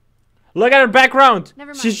 Look at her background.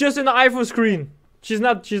 Never She's mind. just in the iPhone screen. She's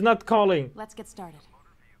not calling. Let's get started.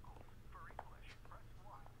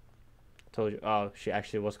 Told you. Oh, she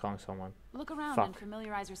actually was calling someone. Look around Fuck. and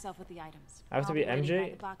familiarize yourself with the items. I have to I'll be waiting MJ? by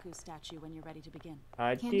the Baku statue when you're ready to begin.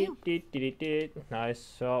 I did. Nice.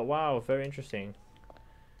 So wow, very interesting.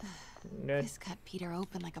 Chris cut Peter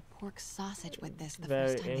open like a pork sausage with this the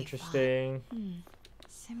Very first time interesting. they fought.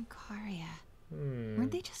 Simcaria.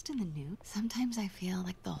 Weren't they just in the news? Sometimes I feel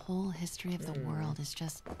like the whole history of the world is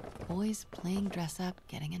just boys playing dress up,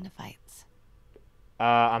 getting into fights.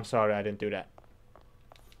 I'm sorry, I didn't do that.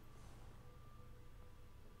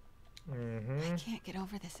 I can't get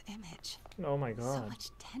over this image. Oh my So god. much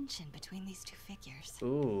tension between these two figures.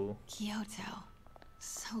 Ooh. Kyoto.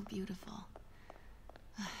 So beautiful.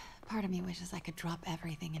 Part of me wishes I could drop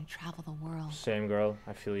everything and travel the world. Same girl.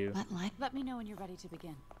 I feel you. But like, Let me know when you're ready to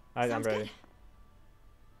begin. I'm Sounds ready. good.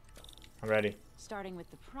 I'm ready. Starting with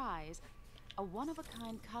the prize, a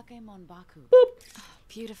one-of-a-kind Kakemon Baku.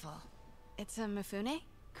 beautiful. It's a Mifune?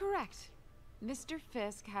 Correct. Mr.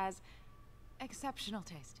 Fisk has exceptional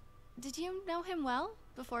taste. Did you know him well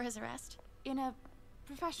before his arrest? In a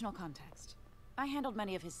professional context. I handled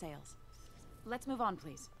many of his sales. Let's move on,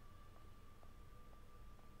 please.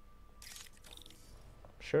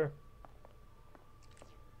 Sure.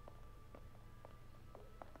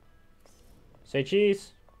 Say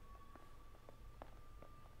cheese.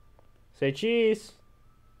 Say cheese.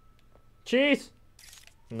 Cheese.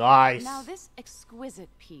 Nice. Now this exquisite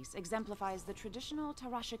piece exemplifies the traditional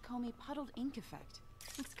Tarashikomi puddled ink effect.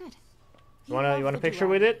 Looks good. You want a picture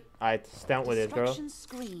with it? Alright, stand with it, girl. Destruction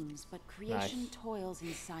screams, but creation Nice. toils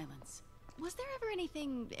in silence. Was there ever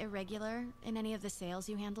anything irregular in any of the sales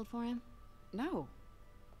you handled for him? No.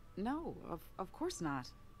 No, of course not.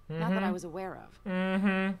 Not that I was aware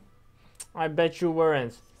of. I bet you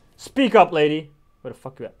weren't. Speak up, lady. Where the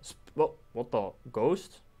fuck you at? What the?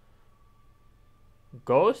 Ghost?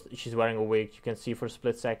 Ghost? She's wearing a wig. You can see for a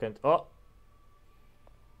split second. Oh.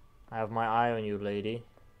 I have my eye on you, lady.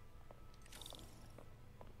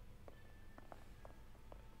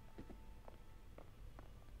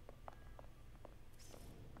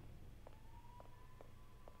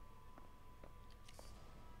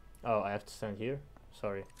 Oh, I have to stand here?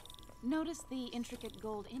 Sorry. Notice the intricate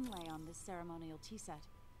gold inlay on this ceremonial tea set.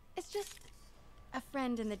 It's just a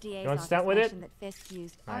friend in the DA's want to office stand with it? mentioned that Fisk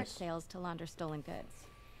used art Nice. sales to launder stolen goods.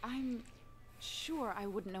 I'm Sure, I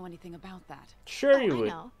wouldn't know anything about that. Sure you I would.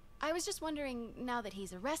 know. I was just wondering, now that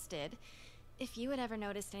he's arrested, if you had ever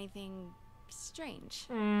noticed anything strange.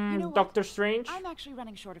 You know what? Doctor Strange? I'm actually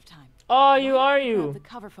running short of time. Oh, Why you don't are we grab you? the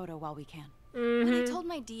cover photo while we can. When I told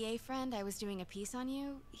my DA friend I was doing a piece on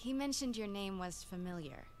you, he mentioned your name was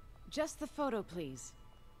familiar. Just the photo, please.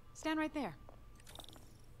 Stand right there.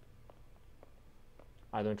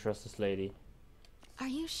 I don't trust this lady. Are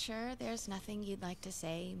you sure there's nothing you'd like to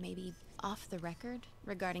say, maybe off the record,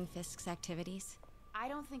 regarding Fisk's activities? I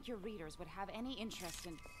don't think your readers would have any interest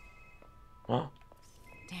in... Huh?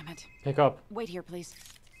 Damn it. Pick up. Wait here, please.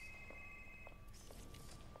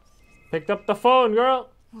 Picked up the phone, girl.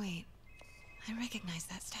 Wait, I recognize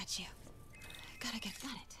that statue. I gotta get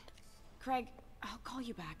it. Craig, I'll call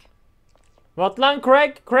you back. What lang,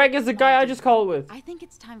 Craig? Craig is the guy I just called with. I think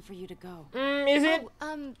it's time for you to go. Is it?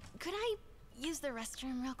 Could I use the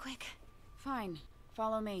restroom real quick? Fine.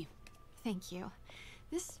 Follow me. Thank you.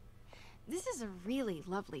 This is a really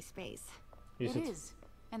lovely space. It is.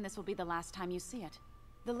 And this will be the last time you see it.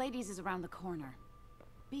 The ladies is around the corner.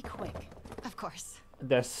 Be quick. Of course.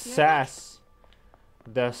 The sass.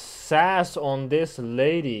 The sass on this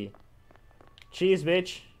lady. Cheese,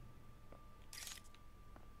 bitch.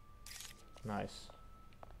 Nice.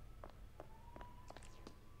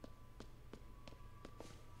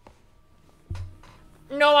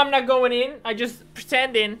 No, I'm not going in. I just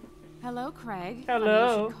pretending. Hello, Craig. Hello.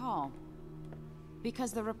 Funny you should call.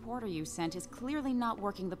 Because the reporter you sent is clearly not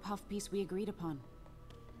working the puff piece we agreed upon.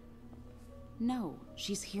 No,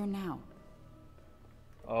 she's here now.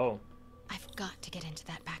 Oh. I've got to get into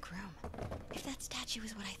that back room. If that statue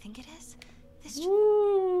is what I think it is, this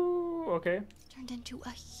okay. turned into a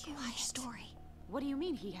huge story. What do you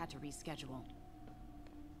mean he had to reschedule?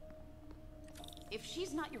 If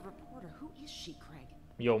she's not your reporter, who is she, Craig?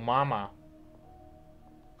 Yo mama.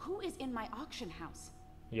 Who is in my auction house?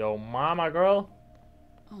 Yo mama, girl.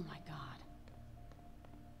 Oh my god.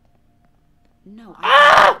 No,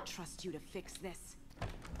 I don't trust you to fix this.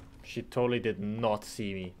 She totally did not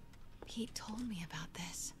see me. Pete told me about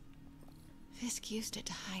this. Fisk used it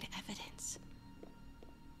to hide evidence.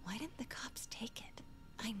 Why didn't the cops take it?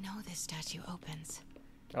 I know this statue opens.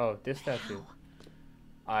 Oh, this statue.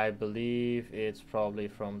 I believe it's probably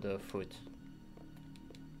from the foot.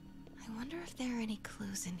 I wonder if there are any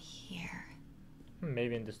clues in here.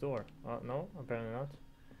 Maybe in this door. No, apparently not.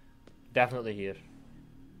 Definitely here.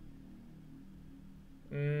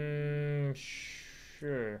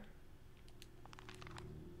 Sure.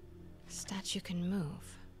 Statue can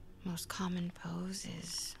move. Most common pose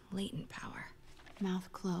is latent power.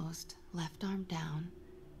 Mouth closed, left arm down,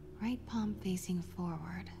 right palm facing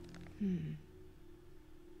forward.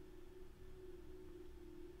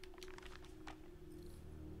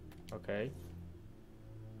 Okay.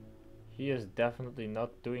 He is definitely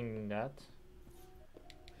not doing that.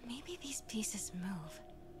 Maybe these pieces move.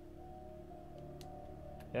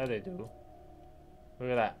 Yeah, they do. Look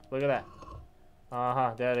at that. Look at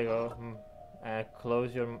that. There they go. And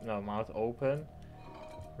close your mouth open.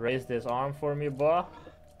 Raise this arm for me, boy.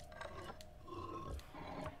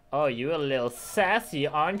 Oh, you a little sassy,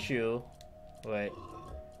 aren't you? Wait.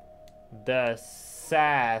 The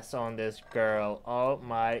sass on this girl. Oh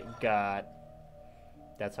my god.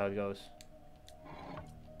 That's how it goes.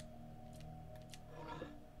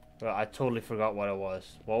 Well, I totally forgot what it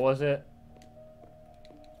was. What was it?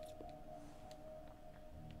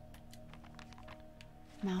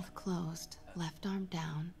 Mouth closed, left arm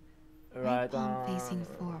down, Right palm arm facing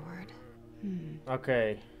forward.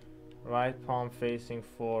 Okay. Right palm facing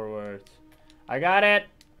forward. I got it.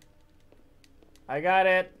 I got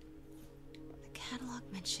it. The catalog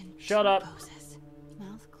mentioned Shut two up. poses.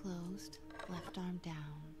 Mouth closed, left arm down,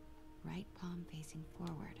 right palm facing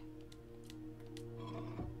forward.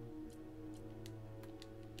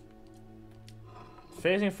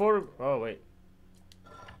 Facing forward. Oh, wait.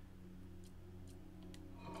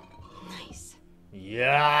 Nice.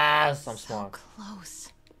 Yes, I'm So smart.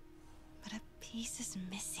 close. But a piece is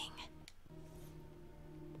missing.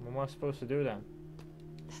 What am I supposed to do then?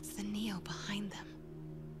 That's the Neo behind them.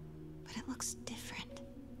 But it looks different.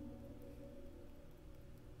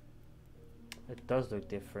 It does look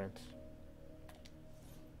different.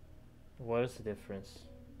 What is the difference?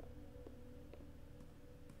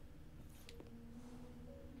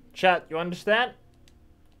 Chat, you understand?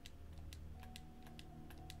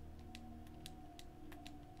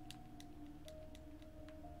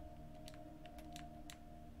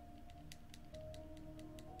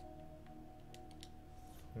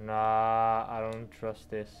 Nah, I don't trust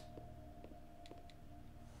this.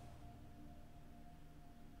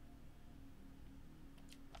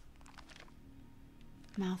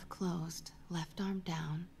 Mouth closed, left arm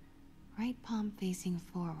down, right palm facing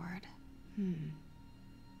forward.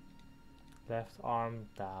 Left arm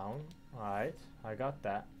down. Alright, I got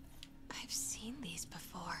that. I've seen these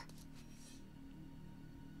before.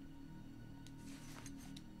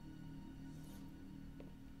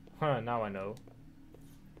 Huh, now I know.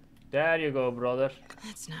 There you go, brother.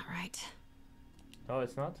 That's not right. No,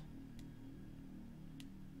 it's not?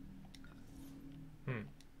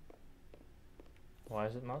 Why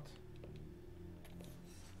is it not?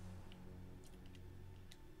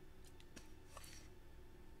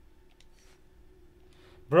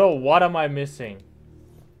 Bro, what am I missing?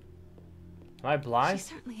 Am I blind? She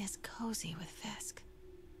certainly is cozy with Fisk.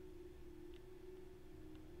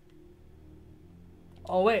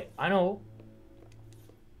 Oh wait, I know.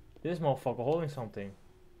 This motherfucker holding something.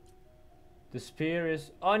 The spear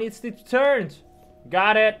is... Oh, it needs to be turned!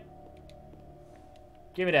 Got it!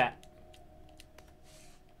 Give me that.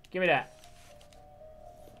 Give me that.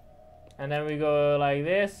 And then we go like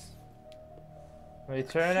this. We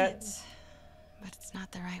turn it. But it's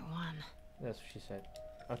not the right one. That's what she said.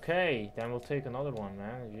 Okay, then we'll take another one,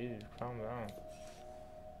 man. You calm down.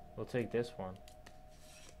 We'll take this one.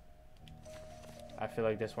 I feel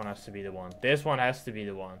like this one has to be the one. This one has to be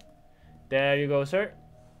the one. There you go, sir.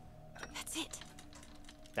 That's it.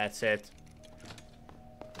 That's it.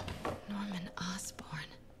 Norman Osborn.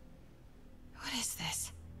 What is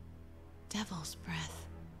this? Devil's breath.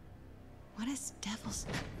 What is devil's...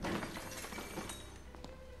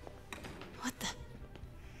 What the...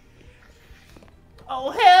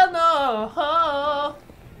 Oh, hell no!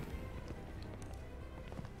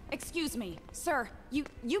 Excuse me, sir. You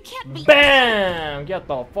can't be... BAM! Get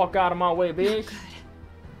the fuck out of my way, bitch.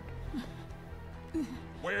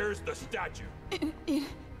 Where's the statue?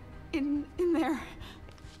 In there.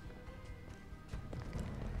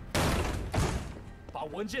 把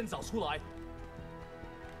文件找出来。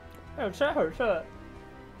还有车，还有车。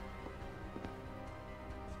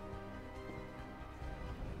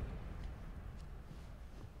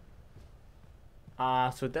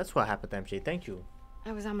So that's what happened, MJ. Thank you.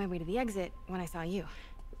 I was on my way to the exit when I saw you.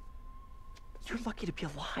 You're lucky to be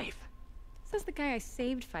alive. Says the guy I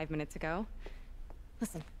saved 5 minutes ago.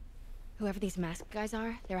 Listen, whoever these masked guys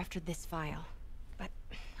are, they're after this file. But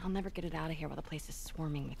I'll never get it out of here while the place is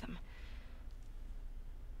swarming with them.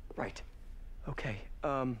 Right. Okay,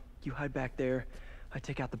 you hide back there. I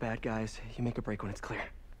take out the bad guys. You make a break when it's clear.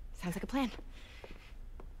 Sounds like a plan.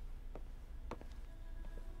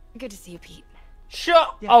 Good to see you, Pete.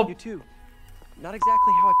 Shut yeah, up! You too. Not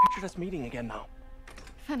exactly how I pictured us meeting again, though.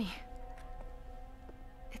 Funny.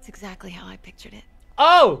 It's exactly how I pictured it.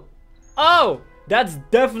 Oh! Oh! That's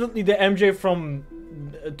definitely the MJ from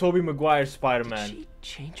Tobey Maguire's Spider-Man. Did she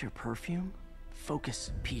change her perfume?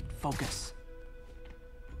 Focus, Pete, focus.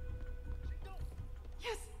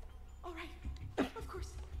 Yes. All right. Of course.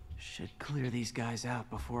 Should clear these guys out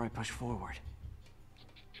before I push forward.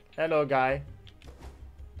 Hello, guy.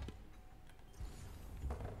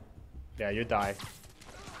 Yeah, you die.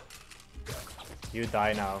 You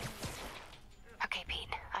die now. Okay,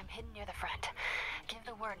 Pete. I'm hidden near the front. Give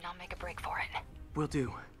the word and I'll make a break for it. Will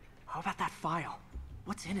do. How about that file?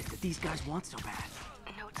 What's in it that these guys want so bad?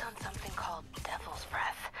 Notes on something called Devil's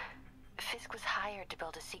Breath. Fisk was hired to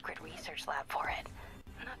build a secret research lab for it.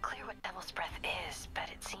 Not clear what Devil's Breath is, but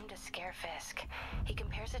it seemed to scare Fisk. He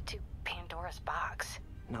compares it to Pandora's box.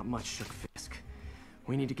 Not much shook Fisk.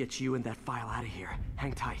 We need to get you and that file out of here.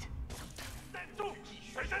 Hang tight.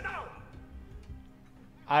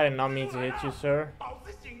 I did not mean to hit you, sir.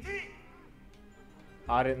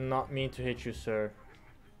 I did not mean to hit you, sir.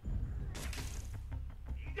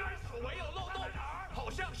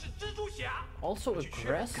 Also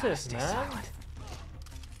aggressive, man.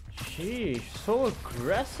 Sheesh, so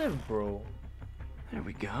aggressive, bro. There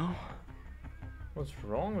we go. What's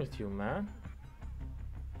wrong with you, man?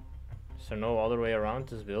 Is there no other way around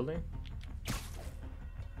this building?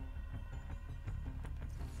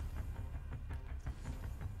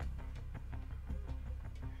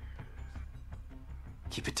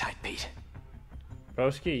 Keep it tight, Pete.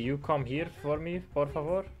 Broski, you come here for me, por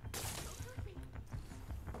favor.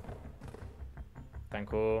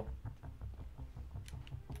 Thank you.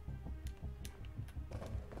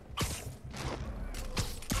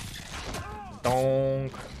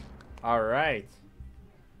 Donk. All right.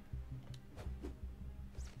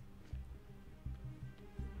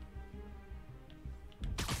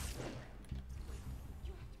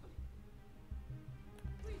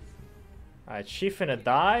 Alright, she finna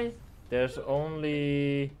die. There's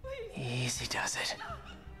only... Easy does it.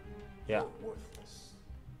 Yeah.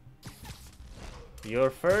 You're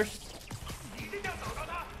first.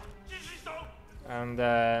 And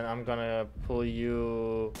then I'm gonna pull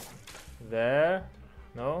you there.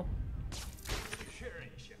 No?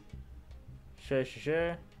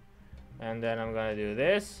 Sure. And then I'm gonna do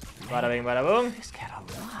this. Bada bing, bada boom. This got a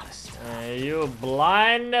lot of stuff. You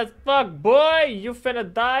blind as fuck, boy! You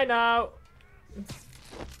finna die now.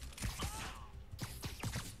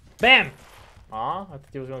 Bam! Aw, I thought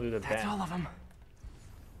he was gonna do the bam. That's all of them.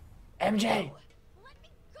 MJ!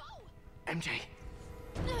 MJ.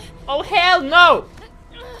 Oh hell no!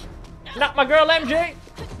 Not my girl MJ!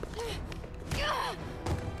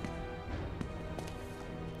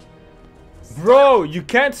 Bro, you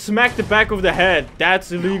can't smack the back of the head.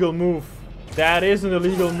 That's illegal move. That is an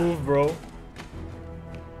illegal move, bro.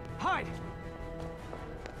 Hide.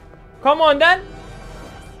 Come on then.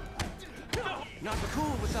 Not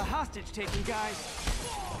cool with the hostage taking, guys.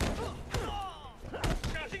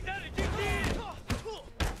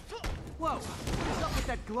 Whoa, what's up with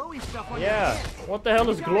that glowy stuff on your Yeah, hand? what the hell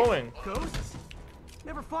is You guys, glowing? Ghosts?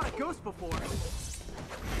 Never fought a ghost before.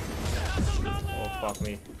 Oh fuck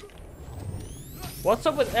me. What's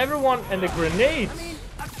up with everyone and the grenades? I mean,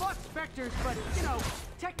 I've fought specters, but you know,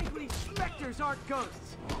 technically specters aren't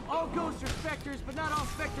ghosts. All ghosts are specters, but not all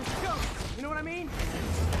specters are ghosts. You know what I mean?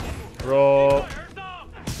 Bro.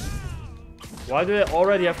 Why do they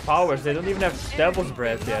already have powers? They don't even have devil's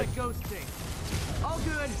breath yet. Not a ghost thing. All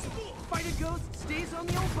good. Fight a ghost stays on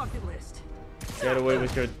the old bucket list. Get away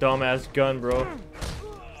with your dumbass gun, bro.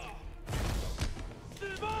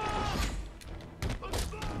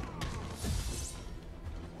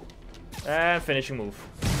 And finishing move.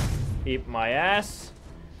 Eat my ass.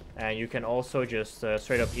 And you can also just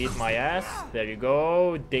straight up eat my ass. There you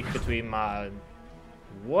go. Dick between my...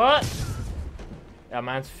 What? A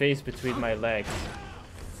man's face between my legs.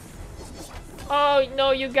 Oh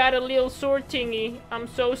no, you got a little sword thingy. I'm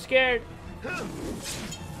so scared.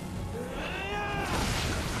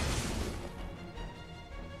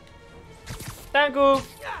 Thank you.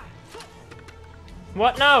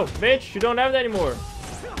 What now, bitch? You don't have that anymore.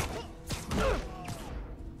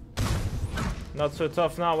 Not so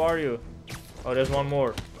tough now, are you? Oh, there's one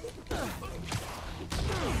more.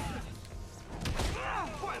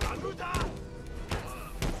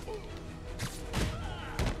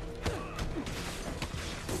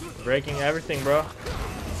 Breaking everything, bro.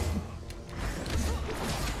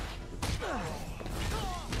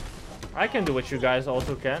 I can do what you guys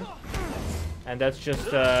also can. And that's just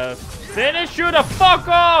finish you the fuck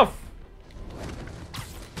off!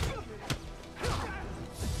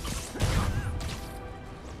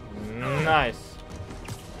 Nice.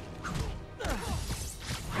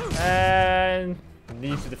 And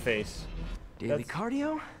knee to the face. Daily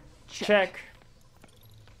cardio? Check.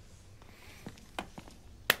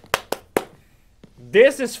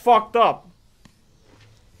 This is fucked up.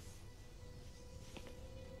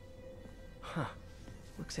 Huh.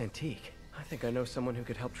 Looks antique. I think I know someone who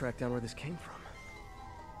could help track down where this came from.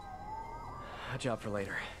 A job for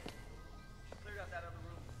later.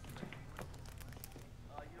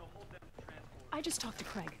 I just talked to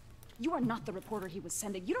Craig. You are not the reporter he was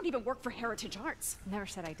sending. You don't even work for Heritage Arts. Never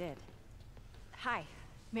said I did. Hi,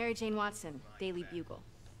 Mary Jane Watson, Daily Bugle.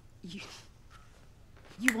 You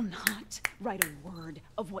will not write a word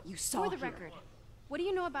of what you saw For the here. record, what do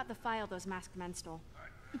you know about the file those masked men stole?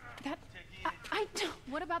 That... I don't...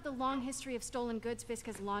 What about the long history of stolen goods Fisk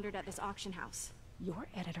has laundered at this auction house? Your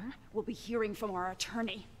editor will be hearing from our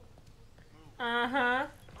attorney. Uh-huh.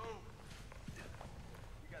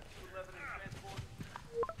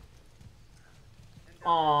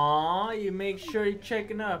 Aww, you make sure you're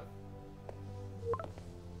checking up.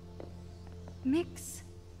 Mix?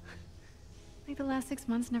 Like the last 6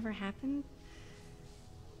 months never happened?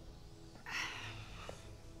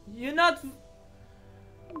 You're not...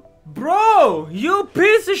 Bro, you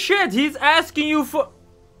piece of shit. He's asking you for...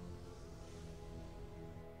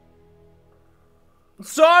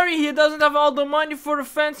 Sorry, he doesn't have all the money for a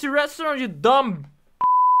fancy restaurant, you dumb...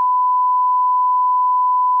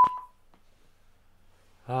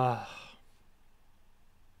 Ah.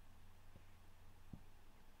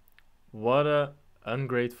 What a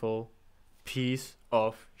ungrateful piece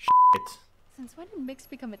of shit. Since when did Mix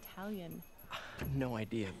become Italian? No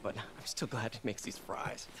idea, but I'm still glad he makes these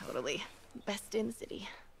fries. Totally. Best in the city.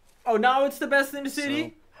 Oh, now it's the best in the city?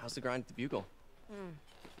 So, how's the grind at the Bugle?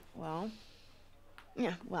 Well,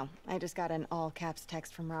 I just got an all-caps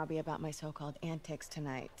text from Robbie about my so-called antics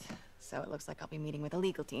tonight. So it looks like I'll be meeting with a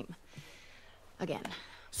legal team. Again.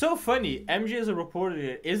 So funny, MJ is a reporter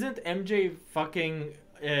here. Isn't MJ fucking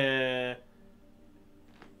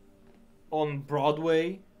on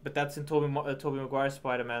Broadway But that's in Tobey Maguire's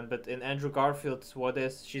Spider-Man. But in Andrew Garfield's, what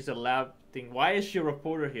is? She's a lab thing. Why is she a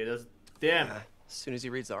reporter here? That's damn. As soon as he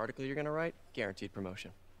reads the article you're gonna write, guaranteed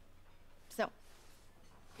promotion. So,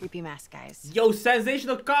 creepy mask guys. Yo,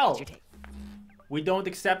 sensational call. We don't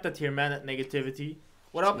accept that here, man. That negativity.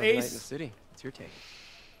 What up, Another night in the Ace? city. It's your take.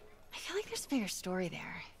 I feel like there's a bigger story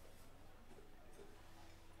there.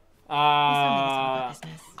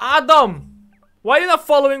 Adam, why are you not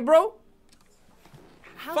following, bro?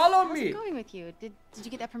 Follow how's me. it going with you? Did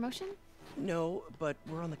you get that promotion? No, but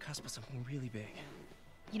we're on the cusp of something really big.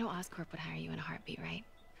 You know Oscorp would hire you in a heartbeat, right?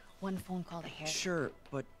 One phone call to Harry. Sure,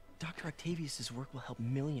 but Dr. Octavius's work will help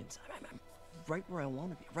millions. I'm right where I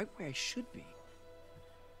want to be, right where I should be.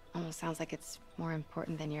 Almost sounds like it's more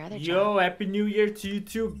important than your other job. Yo, happy New Year to you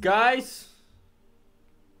too, guys.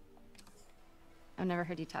 I've never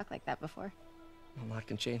heard you talk like that before. A lot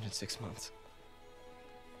can change in 6 months.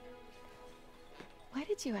 Why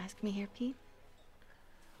did you ask me here, Pete?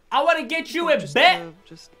 I want to get you in bed.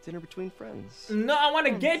 Just dinner between friends. No, I want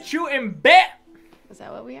to get you in bed. Is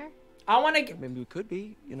that what we are? I want to get... Maybe we could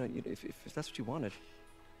be, you know, if that's what you wanted.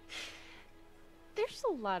 There's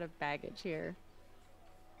a lot of baggage here.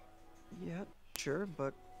 Yeah, sure,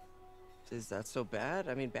 but is that so bad?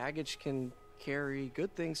 I mean, baggage can carry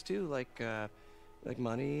good things too, like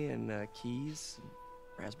money and keys, and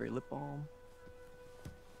raspberry lip balm.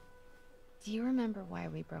 Do you remember why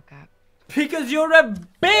we broke up? Because you're a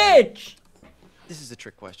bitch. This is a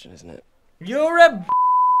trick question, isn't it? You're a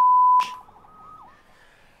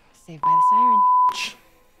Saved by the siren.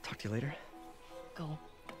 Talk to you later. Go.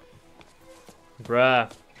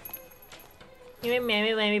 Bruh. You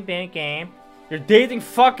made me big game. You're dating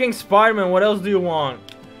fucking Spider-Man. What else do you want?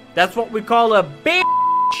 That's what we call a bitch.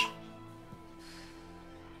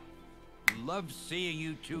 Love seeing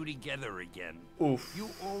you two together again. Oof. You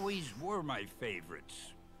always were my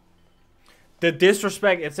favorites. The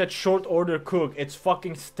disrespect. It said short order cook. It's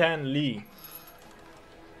fucking Stan Lee.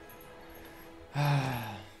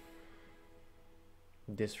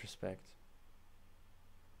 Disrespect.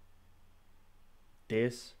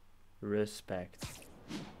 Disrespect.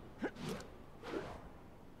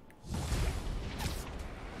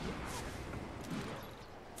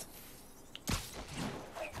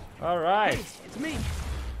 All right. Hey, it's me.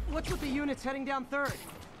 What's with the units heading down 3rd?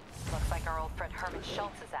 Looks like our old friend Herman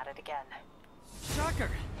Schultz is at it again. Shocker.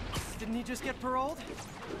 Didn't he just get paroled?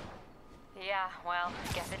 Yeah, well,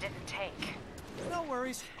 guess it didn't take. No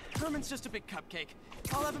worries. Herman's just a big cupcake.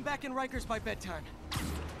 I'll have him back in Rikers by bedtime.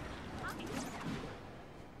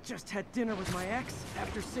 Just had dinner with my ex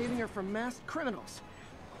after saving her from masked criminals.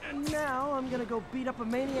 And now I'm gonna go beat up a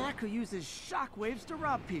maniac who uses shockwaves to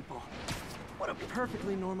rob people. What a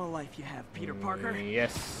perfectly normal life you have, Peter Parker.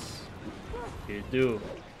 Yes, you do.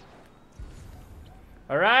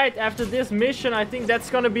 All right, after this mission, I think that's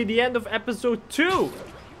gonna be the end of episode 2.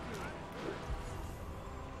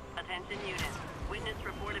 Attention units. Witness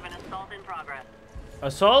report of an assault in progress.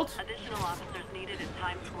 Assault? Additional officers needed in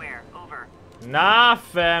Times Square. Over. Nah,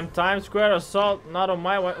 fam. Times Square assault, not on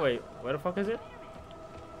my way. Wait, where the fuck is it?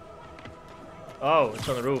 Oh, it's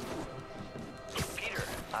on the roof. Peter,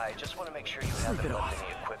 I just want to make sure you haven't left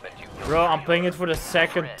any equipment you Bro, I'm playing it for the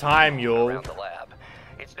second time, yo. around the lab.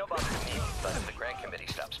 It's no bother to me, but if the grant committee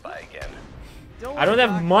stops by again. I don't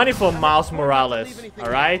have money for Miles Morales,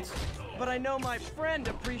 alright? But I know my friend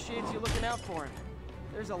appreciates you looking out for him.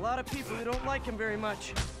 There's a lot of people who don't like him very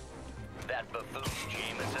much. That buffoon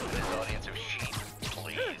Jameson and his audience of sheep,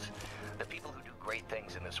 please. The people who do great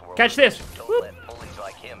things in this world. Catch this. Don't let bullies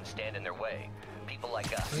like him stand in their way. People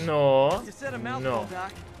like us. No. You said a mouthful, No.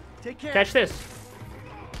 Doc. Take care. Catch this.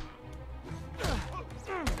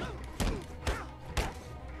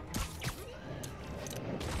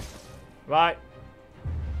 Right.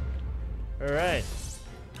 Alright.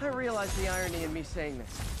 I realize the irony in me saying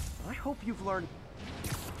this. I hope you've learned.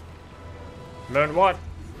 Learn what?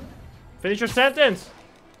 Finish your sentence.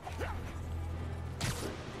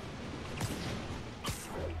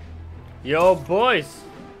 Yo, boys.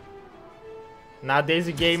 Na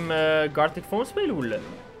deze game Gartic Phone spelen, hoele.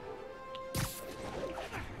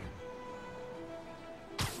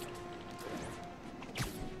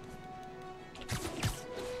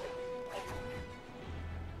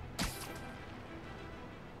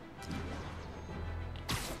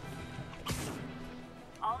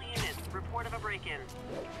 All units, report of a break-in.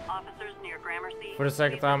 Officers near Gramercy. For the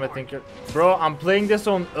second time, I think it... Bro, I'm playing this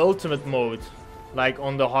on ultimate mode. Like,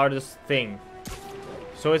 on the hardest thing.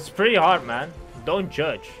 So it's pretty hard, man. Don't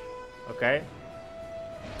judge. Okay?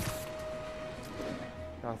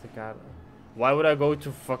 Why would I go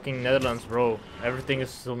to fucking Netherlands, bro? Everything is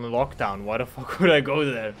still in lockdown. Why the fuck would I go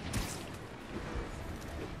there?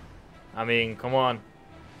 I mean, come on.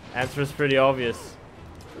 Answer is pretty obvious.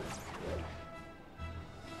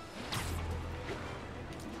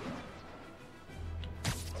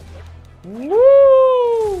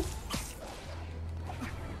 Woo!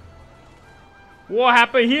 What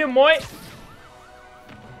happened here, boy?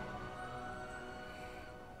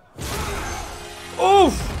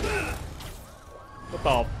 Oof! What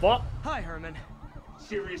the fuck? Hi, Herman.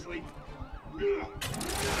 Seriously?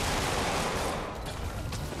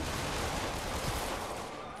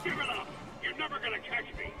 Give it up! You're never gonna catch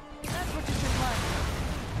me! That's what you said last time.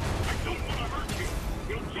 I don't want to hurt you!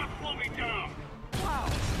 You'll just slow me down! Wow,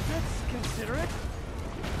 that's considerate.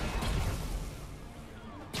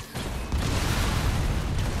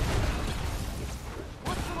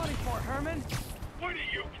 What's the money for, Herman? Why do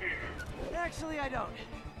you care? Actually, I don't.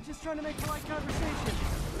 Just trying to make polite conversation.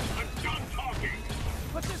 I'm done talking!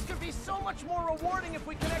 But this could be so much more rewarding if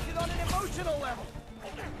we connected on an emotional level.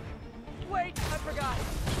 Wait, I forgot.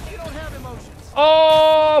 You don't have emotions.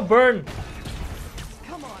 Oh, burn!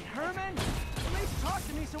 Come on, Herman. At least talk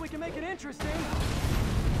to me so we can make it interesting.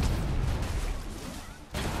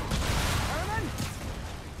 Herman?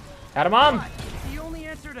 Got him on! What? The only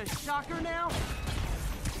answer to Shocker now?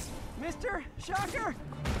 Mr. Shocker?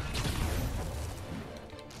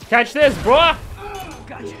 Catch this, bro!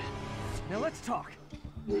 Gotcha. Now let's talk.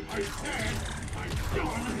 I said I'm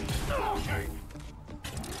done talking!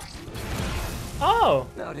 Oh!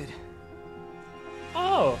 Noted.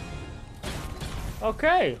 Oh!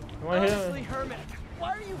 Okay. You wanna hit Honestly, him? Herman,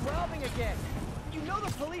 why are you robbing again? You know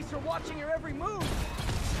the police are watching your every move.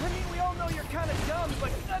 I mean, we all know you're kind of dumb,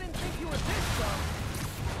 but I didn't think you were this dumb.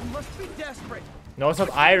 You must be desperate. No, it's not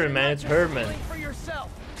Iron Man, it's Herman. Think for yourself.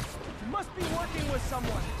 You must be working with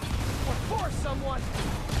someone. Or for someone. You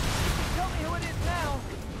can tell me who it is now,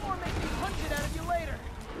 or make me punch it out of you later.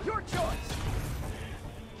 Your choice.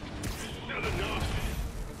 Not enough!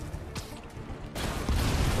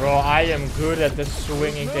 Bro, I am good at the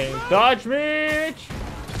swinging thing. Dodge me!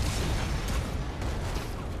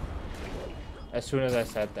 As soon as I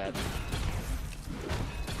said that.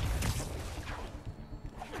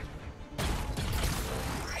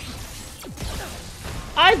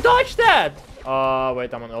 I dodged that!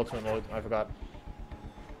 Wait, I'm on ultimate mode. I forgot.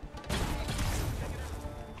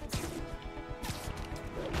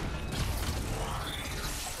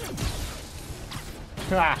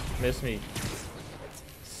 Ha! Miss me.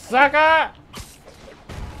 Sucker!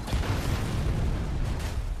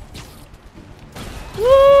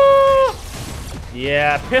 Woo!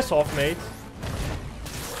 Yeah, piss off, mate.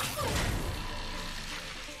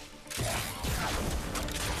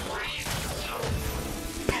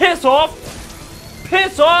 Piss off!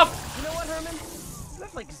 Piss off! You know what, Herman? You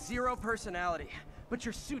have like zero personality, but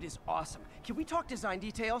your suit is awesome. Can we talk design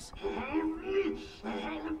details?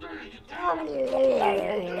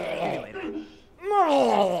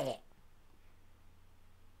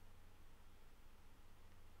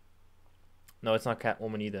 No, it's not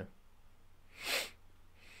Catwoman either.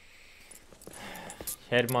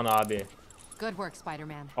 Herman abi. Good work,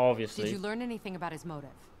 Spider-Man. Obviously. Did you learn anything about his motive?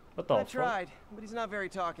 What the I fuck? tried, but he's not very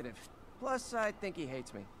talkative. Plus, I think he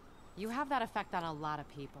hates me. You have that effect on a lot of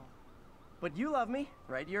people. But you love me,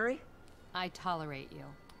 right, Yuri? I tolerate you.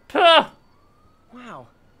 Puh! Wow.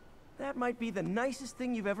 That might be the nicest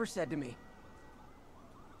thing you've ever said to me.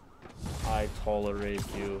 I tolerate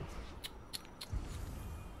you.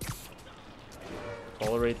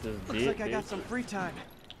 Tolerate this Looks beat, like I got some free time.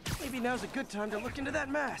 Maybe now's a good time to look into that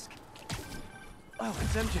mask. Oh,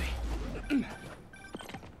 it's MJ.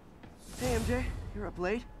 Hey, MJ. You're up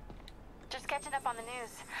late? Just catching up on the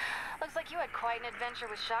news. Looks like you had quite an adventure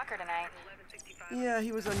with Shocker tonight. Yeah,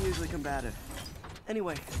 he was unusually combative.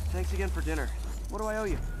 Anyway, thanks again for dinner. What do I owe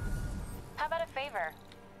you? How about a favor?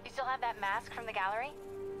 You still have that mask from the gallery?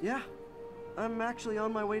 Yeah. I'm actually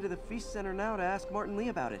on my way to the Feast Center now to ask Martin Lee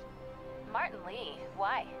about it. Martin Lee?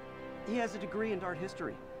 Why? He has a degree in art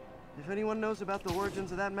history. If anyone knows about the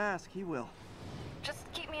origins of that mask, he will.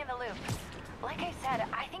 Just keep me in the loop. Like I said,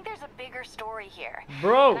 I think there's a bigger story here.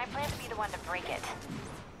 Bro! And I plan to be the one to break it.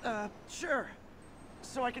 Sure.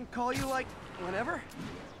 So I can call you, like, whenever?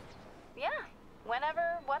 Yeah.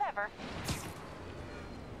 Whenever, whatever.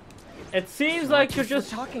 It seems like you're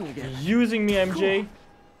just using me, MJ. Cool.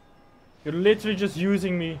 You're literally just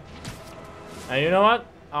using me. And you know what?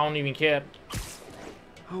 I don't even care.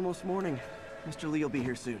 Almost morning. Mr. Lee will be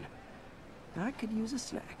here soon. I could use a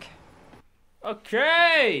snack.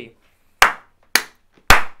 Okay.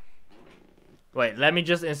 Wait, let me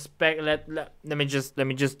just inspect. Let me just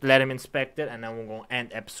let him inspect it, and then we're gonna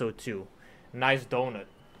end episode 2. Nice donut.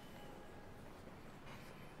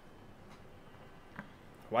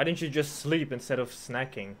 Why didn't you just sleep instead of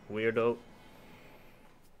snacking, weirdo?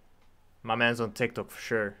 My man's on TikTok for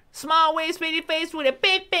sure. Small waist, pretty face with a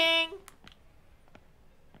big bang.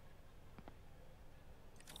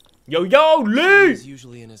 Yo, Lee! He's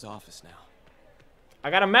usually in his office now.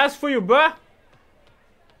 I got a mask for you, bruh.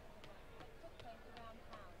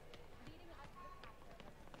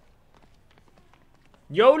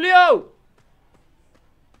 Yo, Leo!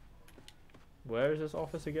 Where is his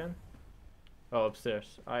office again? Oh,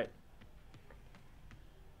 upstairs. Alright.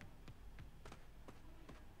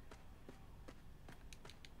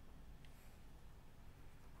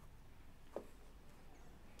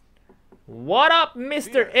 What up,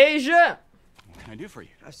 Mr. Asia? What can I do for you?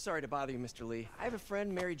 I'm sorry to bother you, Mr. Lee. I have a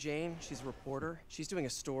friend, Mary Jane. She's a reporter. She's doing a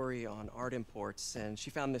story on art imports, and she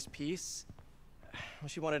found this piece. Well,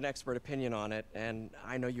 she wanted an expert opinion on it, and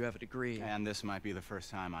I know you have a degree. And this might be the first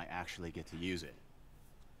time I actually get to use it.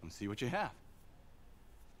 Let's see what you have.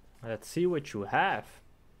 Let's see what you have.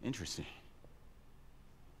 Interesting.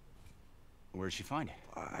 Where did she find it?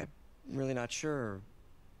 I'm really not sure.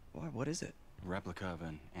 What is it? A replica of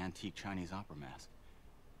an antique Chinese opera mask.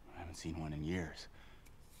 I haven't seen one in years.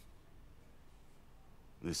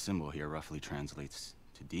 This symbol here roughly translates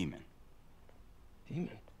to demon.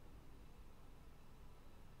 Demon?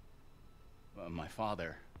 My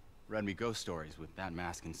father read me ghost stories with that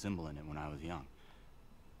mask and symbol in it when I was young.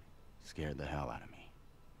 Scared the hell out of me.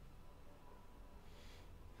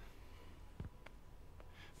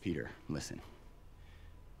 Peter, listen.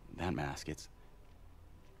 That mask, it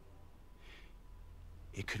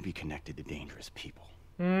could be connected to dangerous people.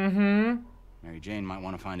 Mm-hmm. Mary Jane might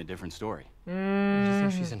want to find a different story. Do you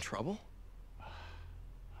think she's in trouble?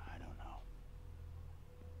 I don't know.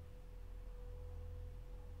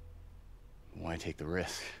 Why take the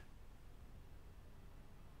risk?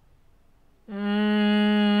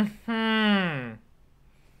 Mm-hmm.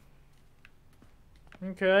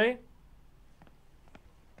 Okay.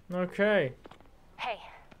 Okay. Hey.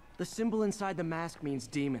 The symbol inside the mask means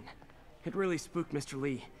demon. It really spooked Mr.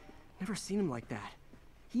 Lee. Never seen him like that.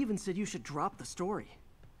 He even said you should drop the story.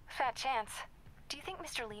 Fat chance. Do you think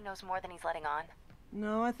Mr. Lee knows more than he's letting on?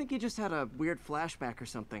 No, I think he just had a weird flashback or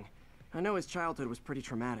something. I know his childhood was pretty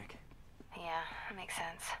traumatic. Yeah, makes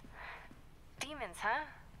sense. Demons, huh?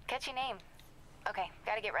 Catchy name. Okay,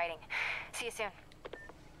 gotta get writing. See you soon.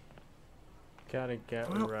 Gotta get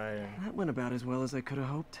right. That went about as well as I could have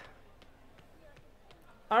hoped.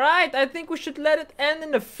 Alright, I think we should let it end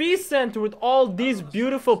in the feast center with all these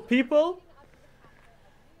beautiful people.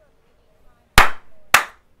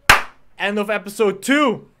 End of episode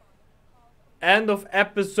 2. End of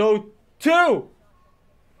episode 2.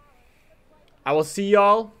 I will see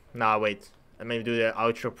y'all. Nah, wait. Let me do the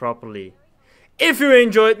outro properly. If you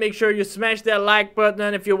enjoyed, make sure you smash that like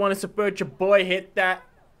button. If you want to support your boy, hit that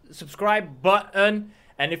subscribe button.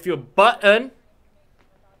 And if you're button,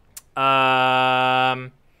 yeah,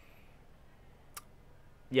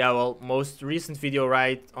 well, most recent video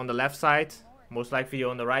right on the left side, most like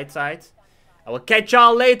video on the right side. I will catch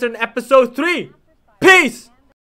y'all later in episode 3. Peace!